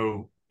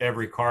know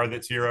every car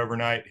that's here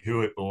overnight,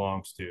 who it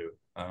belongs to.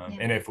 Yeah.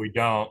 And if we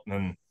don't,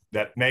 then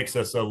that makes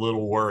us a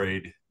little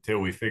worried till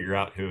we figure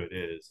out who it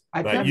is.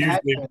 I But can usually,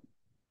 imagine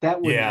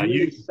that would yeah,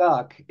 really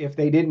suck if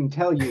they didn't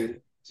tell you.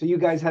 So you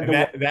guys had and to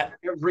walk that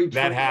every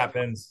that trail.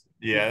 happens.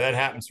 Yeah, that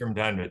happens from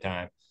time to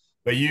time.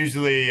 But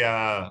usually,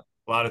 a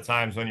lot of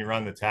times when you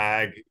run the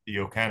tag,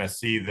 you'll kind of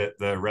see that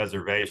the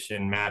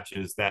reservation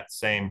matches that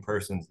same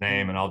person's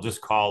name, and I'll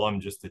just call them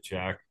just to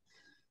check.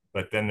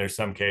 But then there's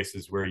some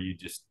cases where you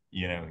just,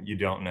 you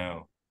don't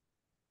know.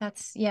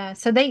 That's yeah.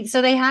 So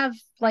they have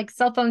like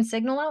cell phone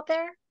signal out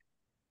there?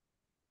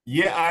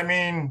 Yeah, I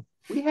mean,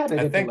 We had it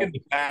I at the think in lake.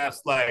 the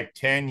past like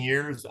 10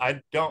 years,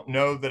 I don't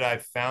know that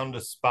I've found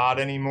a spot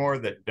anymore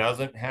that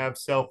doesn't have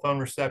cell phone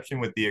reception,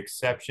 with the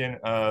exception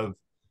of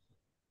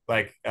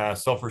like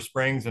Sulphur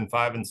Springs and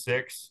 5 and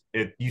 6.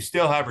 You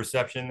still have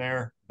reception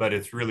there, but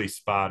it's really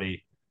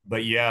spotty.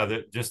 But yeah,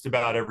 just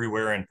about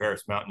everywhere in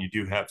Paris Mountain, you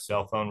do have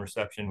cell phone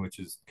reception, which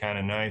is kind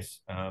of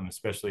nice,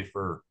 especially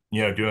for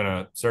doing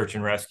a search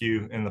and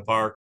rescue in the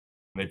park.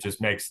 It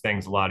just makes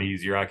things a lot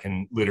easier. I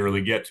can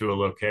literally get to a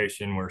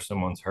location where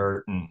someone's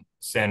hurt and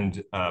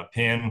send a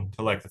pin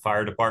to like the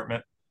fire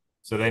department,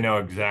 so they know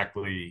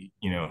exactly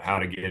how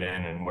to get in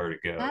and where to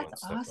go That's and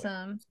stuff like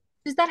awesome.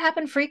 Does that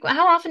happen frequent?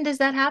 How often does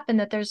that happen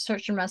that there's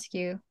search and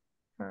rescue?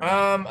 that. For...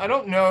 I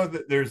don't know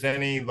that there's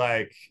any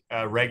like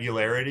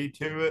regularity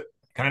to it.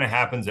 Kind of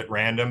happens at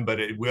random,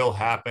 but it will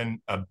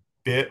happen a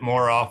bit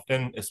more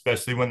often,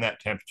 especially when that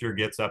temperature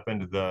gets up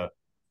into the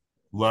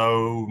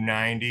low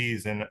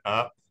 90s and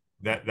up.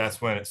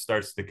 That's when it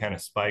starts to kind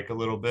of spike a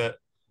little bit.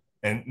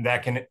 And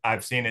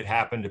I've seen it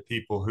happen to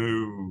people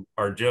who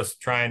are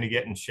just trying to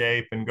get in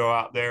shape and go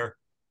out there,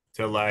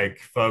 to like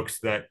folks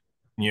that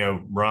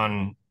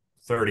run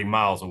 30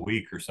 miles a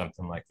week or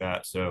something like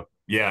that. So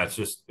yeah,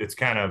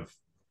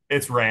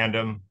 it's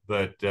random,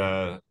 but it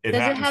Does it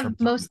happens have from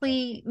time to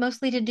time.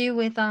 mostly to do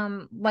with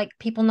like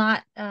people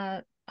not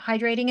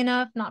hydrating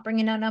enough, not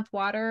bringing enough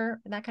water,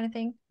 that kind of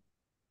thing?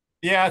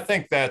 Yeah, I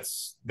think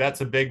that's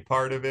a big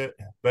part of it,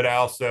 but I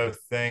also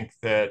think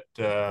that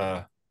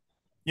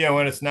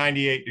when it's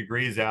 98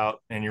 degrees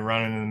out and you're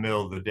running in the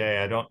middle of the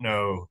day, I don't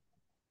know.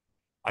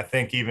 I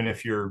think even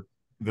if you're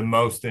the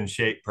most in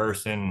shape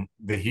person,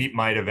 the heat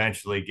might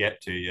eventually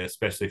get to you,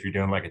 especially if you're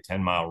doing like a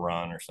 10-mile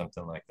run or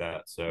something like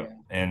that. So, Yeah.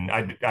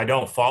 and I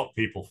don't fault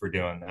people for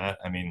doing that.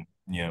 I mean,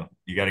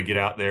 you got to get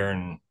out there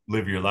and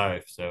live your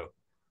life. So,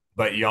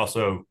 but you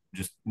also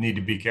just need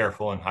to be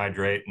careful and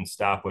hydrate and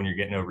stop when you're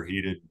getting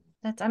overheated.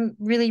 I'm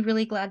really,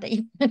 really glad that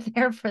you've been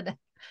there for them,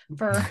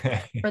 for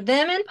for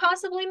them and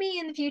possibly me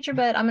in the future,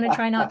 but I'm gonna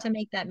try not to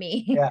make that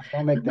me. Yeah,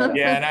 don't make that up.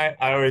 Yeah, and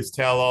I always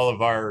tell all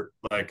of our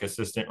like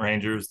assistant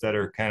rangers that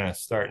are kind of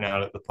starting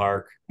out at the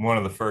park, one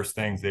of the first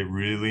things they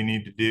really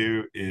need to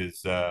do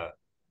is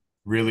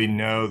really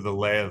know the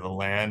lay of the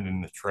land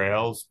and the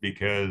trails,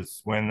 because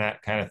when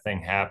that kind of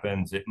thing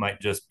happens, it might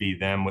just be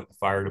them with the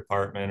fire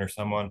department or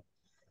someone,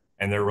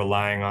 and they're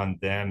relying on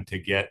them to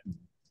get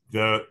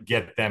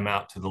them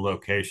out to the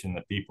location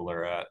that people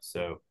are at.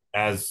 So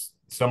as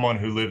someone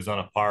who lives on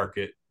a park,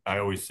 I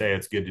always say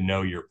it's good to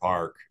know your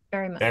park.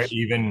 Very That much.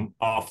 even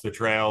off the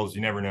trails,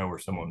 you never know where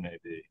someone may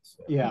be.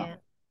 So. Yeah. Yeah.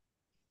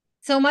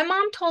 So my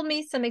mom told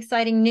me some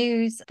exciting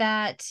news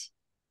that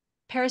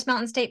Paris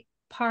Mountain State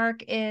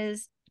Park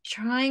is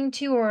trying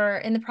to or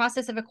in the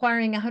process of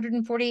acquiring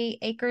 140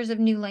 acres of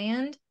new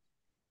land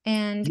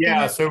and Yeah,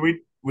 gonna so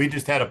we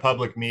just had a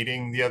public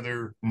meeting the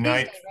other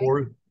night Tuesday,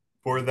 right?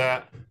 for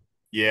that.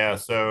 Yeah,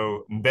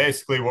 so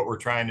basically what we're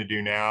trying to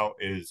do now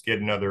is get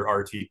another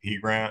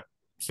RTP grant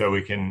so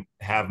we can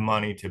have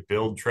money to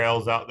build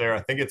trails out there.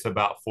 I think it's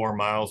about 4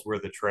 miles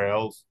worth of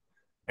trails.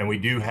 And we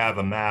do have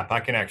a map.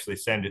 I can actually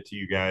send it to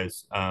you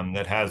guys,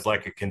 that has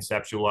like a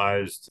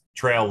conceptualized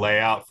trail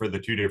layout for the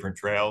two different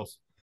trails.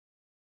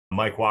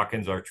 Mike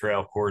Watkins, our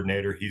trail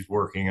coordinator, he's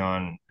working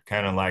on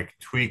kind of like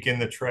tweaking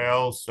the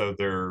trails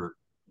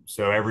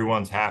so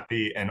everyone's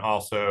happy, and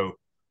also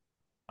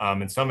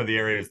in some of the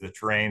areas the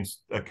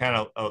terrain's kind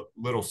of a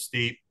little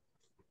steep,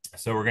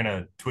 so we're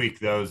gonna tweak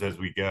those as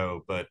we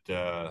go. But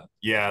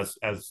yeah,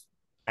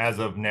 as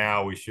of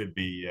now, we should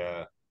be.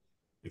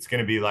 It's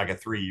going to be like a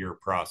 3-year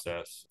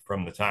process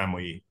from the time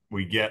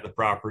we get the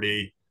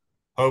property,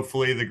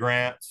 hopefully the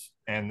grants,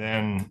 and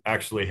then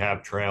actually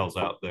have trails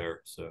out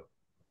there. So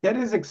That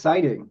is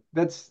exciting.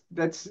 That's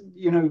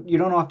you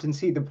don't often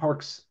see the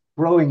parks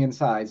growing in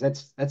size.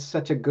 That's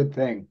such a good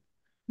thing.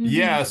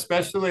 yeah, Mm-hmm.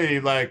 especially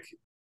like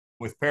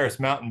with Paris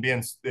Mountain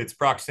being its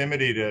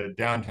proximity to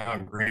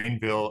downtown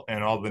Greenville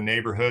and all the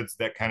neighborhoods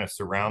that kind of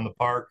surround the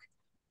park.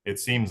 It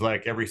seems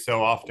like every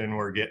so often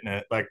we're getting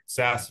it. Like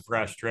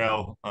Sassafras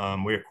Trail,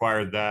 we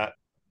acquired that,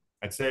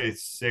 I'd say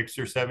 6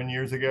 or 7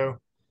 years ago,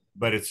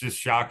 but it's just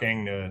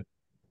shocking to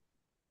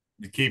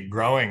keep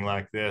growing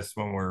like this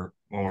when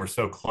we're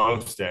so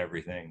close to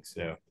everything.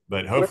 So,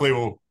 but Where, hopefully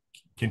we'll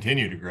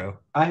continue to grow.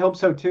 I hope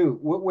so too.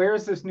 Where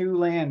is this new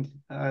land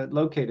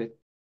located?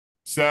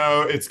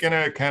 So it's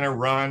gonna kind of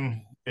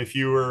run, if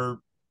you were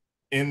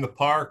in the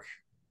park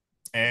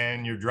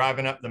and you're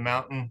driving up the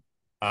mountain,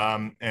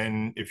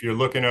 and if you're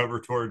looking over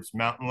towards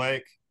Mountain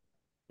Lake,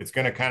 it's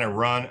gonna kind of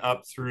run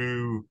up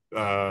through.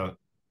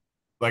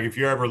 Like if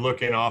you're ever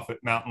looking off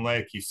at Mountain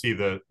Lake, you see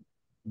the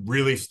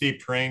really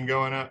steep terrain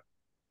going up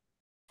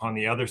on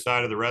the other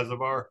side of the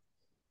reservoir.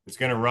 It's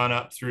going to run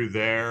up through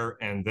there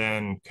and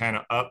then kind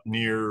of up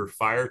near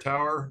Fire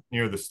Tower,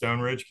 near the Stone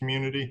Ridge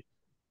community.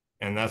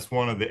 And that's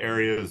one of the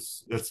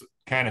areas that's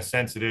kind of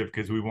sensitive,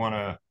 because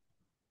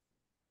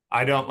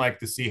I don't like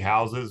to see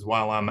houses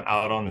while I'm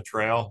out on the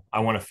trail.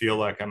 I want to feel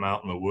like I'm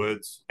out in the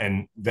woods.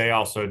 And they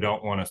also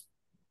don't want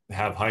to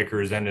have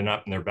hikers ending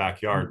up in their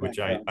backyard, Okay, which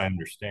yeah. I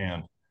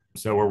understand.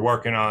 So we're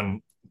working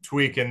on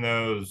tweaking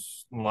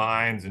those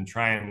lines and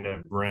trying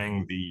to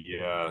bring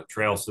the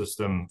trail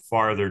system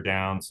farther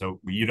down so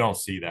you don't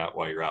see that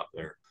while you're out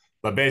there.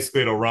 But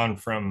basically, it'll run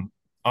from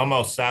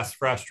almost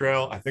Sassafras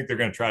Trail. I think they're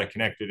going to try to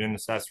connect it into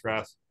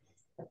Sassafras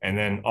and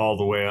then all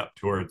the way up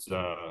towards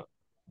the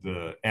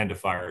end of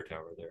Fire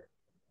Tower there.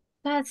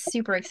 That's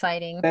super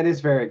exciting. That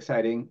is very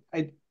exciting.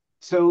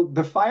 So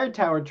the Fire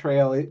Tower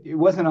Trail, it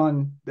wasn't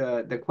on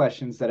the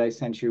questions that I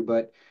sent you,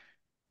 but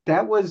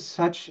that was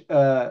such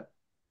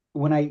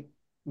when I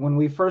when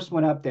we first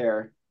went up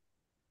there,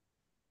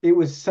 it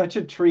was such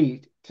a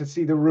treat to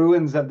see the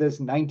ruins of this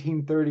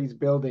 1930s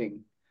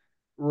building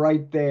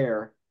right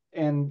there.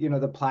 And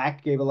the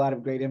plaque gave a lot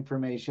of great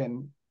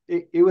information.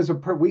 It was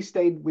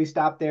we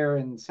stopped there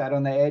and sat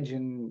on the edge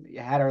and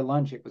had our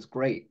lunch. It was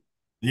great.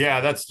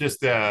 Yeah, that's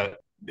just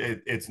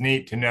it's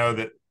neat to know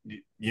that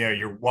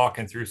you're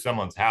walking through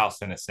someone's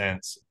house in a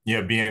sense,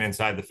 being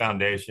inside the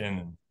foundation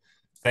and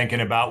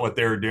thinking about what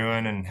they were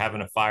doing and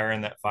having a fire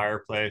in that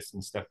fireplace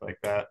and stuff like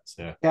that.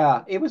 So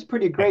Yeah, it was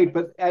pretty great.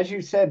 But as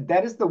you said,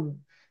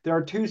 there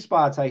are two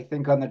spots I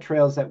think on the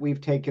trails that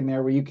we've taken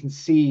there where you can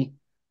see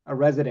a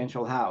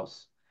residential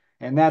house,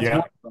 and that's yeah,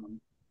 one of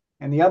them.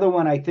 And the other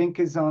one I think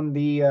is on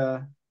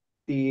the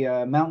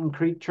Mountain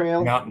Creek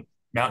Trail.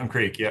 Mountain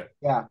Creek, yep.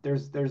 Yeah,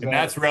 there's And a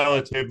that's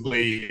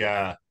relatively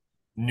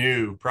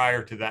new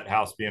prior to that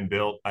house being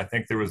built. I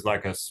think there was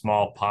like a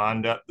small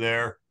pond up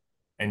there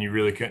and you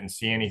really couldn't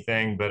see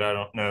anything, but I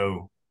don't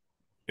know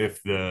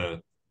if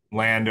the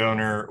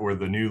landowner or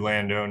the new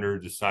landowner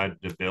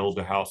decided to build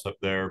a house up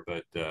there,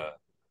 but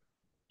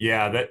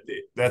yeah,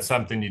 that's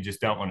something you just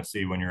don't want to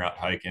see when you're out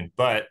hiking.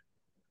 But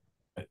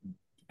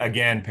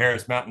again,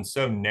 Paris Mountain's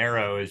so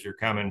narrow as you're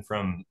coming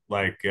from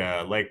like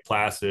Lake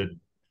Placid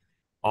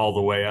all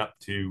the way up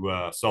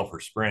to Sulphur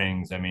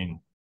Springs. I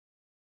mean,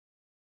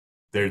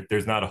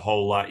 there's not a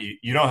whole lot.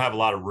 You don't have a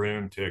lot of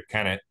room to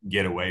kind of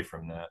get away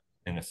from that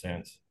in a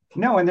sense.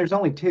 No, and there's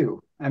only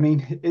two. I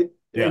mean, and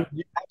Yeah,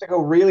 you have to go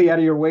really out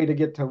of your way to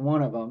get to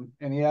one of them.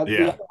 And the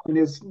yeah, other one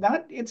is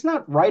not, it's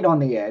not right on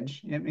the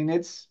edge. I mean,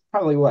 it's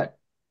probably what,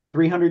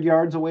 300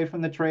 yards away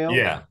from the trail.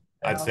 yeah.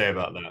 I'd Uh, say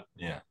about that.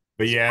 Yeah.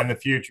 But yeah, in the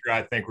future,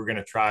 I think we're going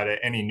to try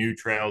to any new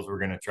trails. We're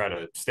going to try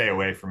to stay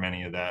away from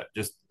any of that.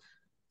 Just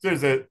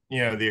there's the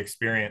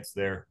experience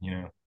there.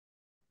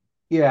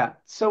 yeah.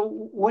 So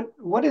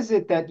what is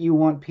it that you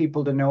want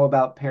people to know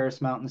about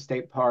Paris Mountain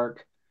State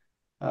Park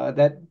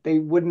that they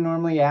wouldn't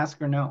normally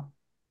ask or know?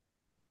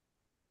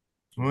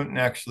 Wouldn't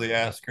actually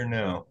ask her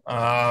no.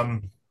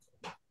 Um,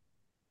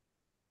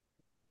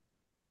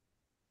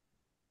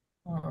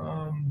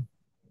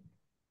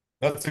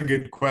 that's a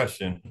good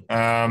question.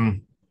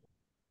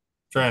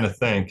 Trying to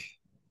think.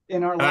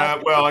 In our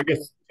last Well, I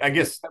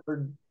guess.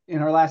 covered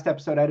in our last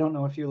episode, I don't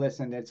know if you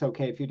listened. It's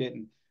okay if you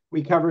didn't.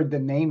 We covered the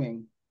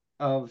naming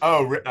of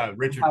Oh,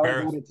 Richard how it got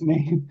Paris. its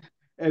name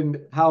and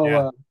how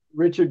Yeah.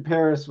 Richard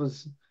Paris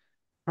was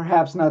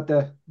perhaps not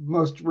the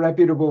most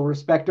reputable,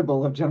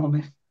 respectable of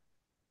gentlemen.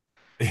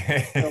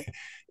 Yeah, So,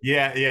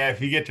 yeah.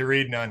 If you get to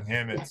reading on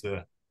him, it's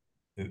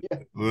yeah,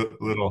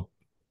 little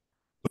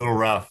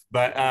rough.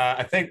 But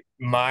I think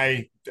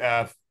my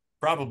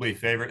probably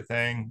favorite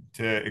thing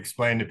to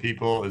explain to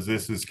people is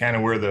this is kind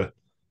of where the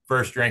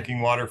first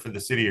drinking water for the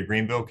city of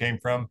Greenville came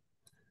from.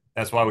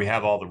 That's why we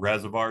have all the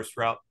reservoirs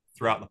throughout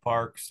the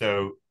park.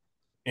 So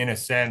in a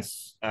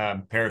sense,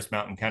 Paris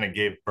Mountain kind of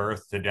gave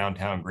birth to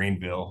downtown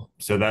Greenville.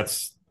 So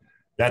that's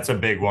a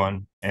big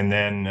one. And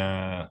then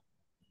I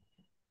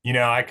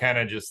kind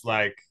of just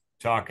like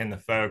talking to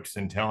folks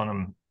and telling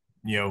them,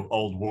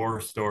 old war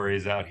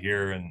stories out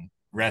here and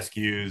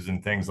rescues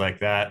and things like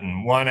that.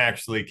 And one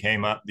actually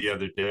came up the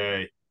other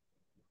day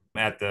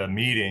at the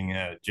meeting.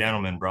 A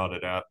gentleman brought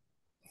it up.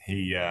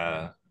 He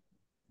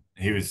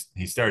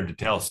started to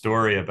tell a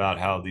story about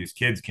how these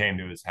kids came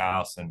to his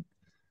house and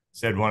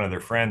said one of their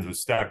friends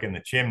was stuck in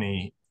the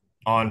chimney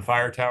on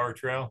Fire Tower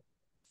Trail.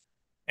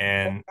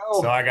 And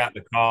so oh, I got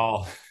the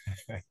call.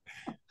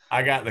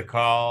 I got the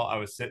call. I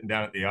was sitting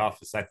down at the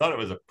office. I thought it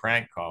was a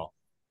prank call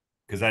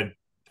because I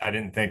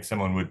didn't think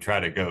someone would try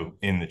to go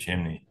in the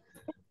chimney.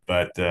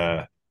 But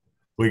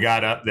we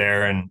got up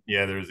there and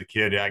yeah, there was a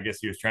kid. I guess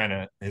his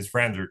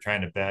friends were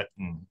trying to bet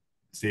and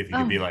see if he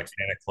could Oh. be like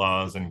Santa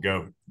Claus and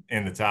go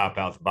in the top,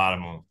 out the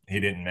bottom. He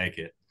didn't make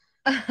it.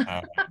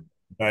 Um,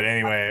 but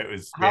anyway,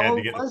 we how had to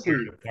old get the was fire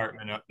he?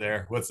 department up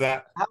there. What's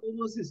that? How old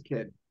was this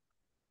kid?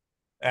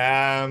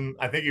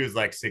 I think he was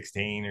like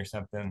 16 or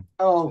something.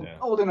 So Oh,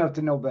 old enough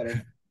to know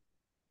better.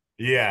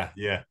 yeah.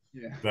 Yeah.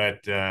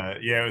 But yeah,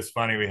 it was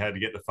funny. We had to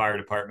get the fire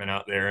department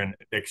out there and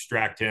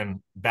extract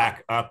him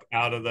back up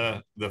out of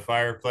the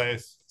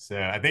fireplace. So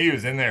I think he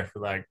was in there for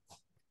like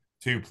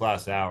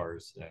 2+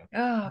 hours. So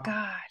Oh Oh,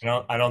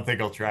 God. I don't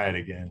think I'll try it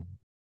again.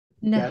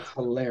 No. that's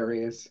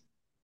hilarious.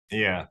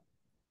 Yeah.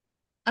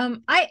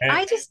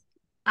 I just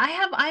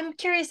I'm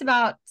curious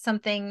about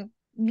something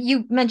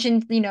you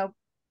mentioned,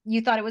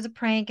 you thought it was a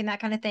prank and that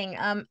kind of thing.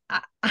 I'm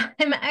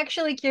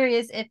actually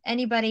curious if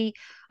anybody,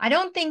 I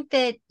don't think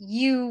that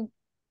you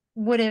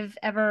would have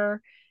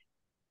ever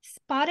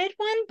spotted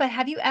one, but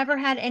have you ever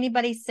had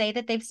anybody say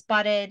that they've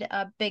spotted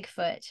a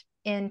Bigfoot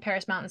in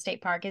Paris Mountain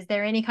State Park? Is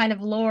there any kind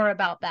of lore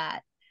about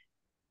that?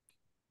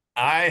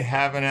 I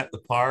haven't at the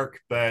park,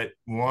 but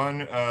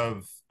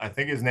I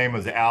think his name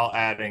was Al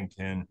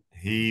Addington.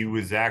 He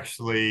was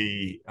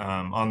actually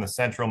on the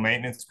central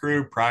maintenance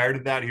crew. Prior to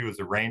that, he was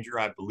a ranger,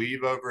 I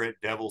believe, over at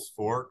Devil's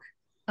Fork.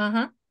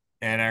 Uh-huh.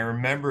 And I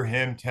remember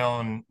him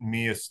telling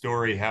me a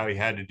story how he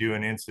had to do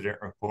an incident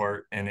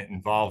report and it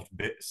involved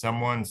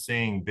someone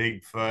seeing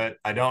Bigfoot.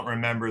 I don't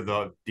remember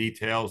the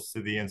details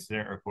to the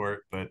incident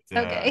report, but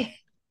Okay.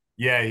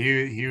 yeah,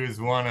 he was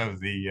one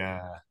of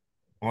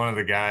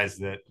the guys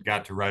that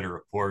got to write a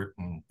report,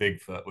 and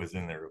Bigfoot was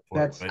in the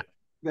report.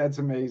 That's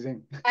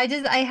amazing.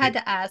 I had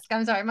to ask.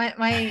 I'm sorry. My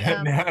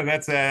No,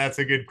 that's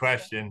a good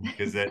question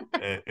because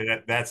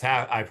that's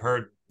how I've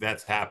heard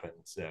that's happened.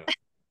 So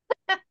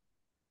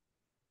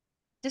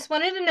just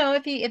wanted to know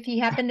if he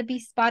happened to be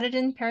spotted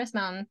in Paris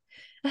Mountain.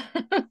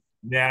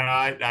 no,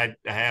 I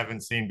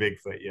haven't seen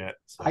Bigfoot yet.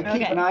 So. I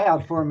keep an eye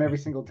out for him every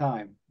single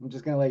time. I'm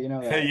just gonna let you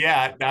know that.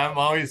 Yeah, I'm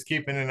always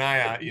keeping an eye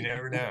out. You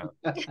never know.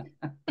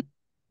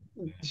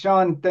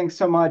 Shawn, thanks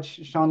so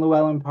much. Shawn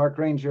Llewellyn, Park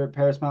Ranger at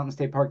Paris Mountain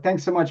State Park.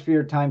 Thanks so much for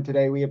your time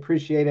today. We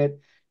appreciate it.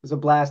 It was a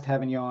blast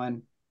having you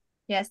on.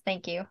 Yes,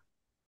 thank you.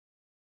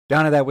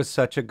 Donna, that was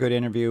such a good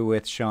interview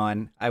with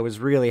Shawn. I was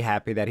really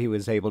happy that he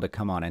was able to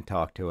come on and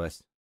talk to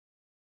us.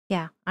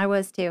 Yeah, I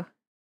was too.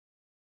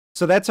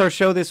 So that's our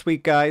show this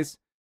week, guys.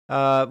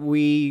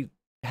 We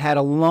had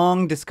a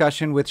long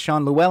discussion with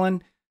Shawn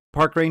Llewellyn,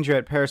 Park Ranger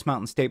at Paris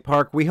Mountain State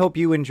Park. We hope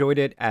you enjoyed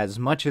it as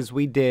much as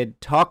we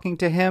did talking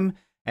to him.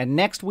 And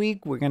next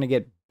week, we're going to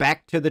get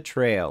back to the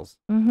trails.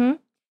 Mm-hmm.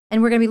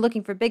 And we're going to be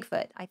looking for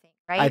Bigfoot, I think,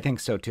 right? I think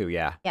so, too,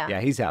 yeah.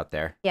 Yeah, he's out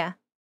there. Yeah.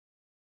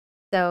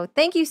 So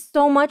thank you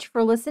so much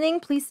for listening.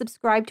 Please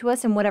subscribe to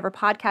us in whatever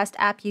podcast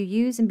app you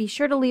use and be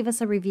sure to leave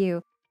us a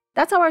review.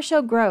 That's how our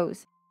show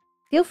grows.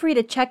 Feel free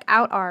to check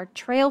out our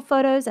trail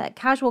photos at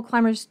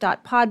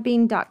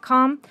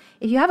casualclimbers.podbean.com.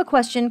 If you have a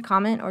question,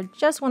 comment, or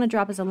just want to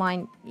drop us a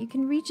line, you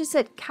can reach us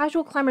at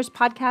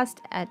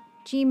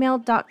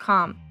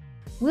casualclimberspodcast@gmail.com.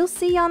 We'll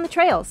see you on the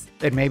trails.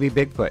 It may be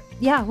Bigfoot.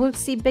 Yeah, we'll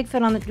see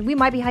Bigfoot we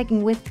might be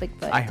hiking with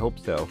Bigfoot. I hope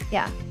so.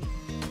 Yeah.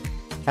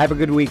 Have a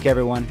good week,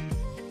 everyone.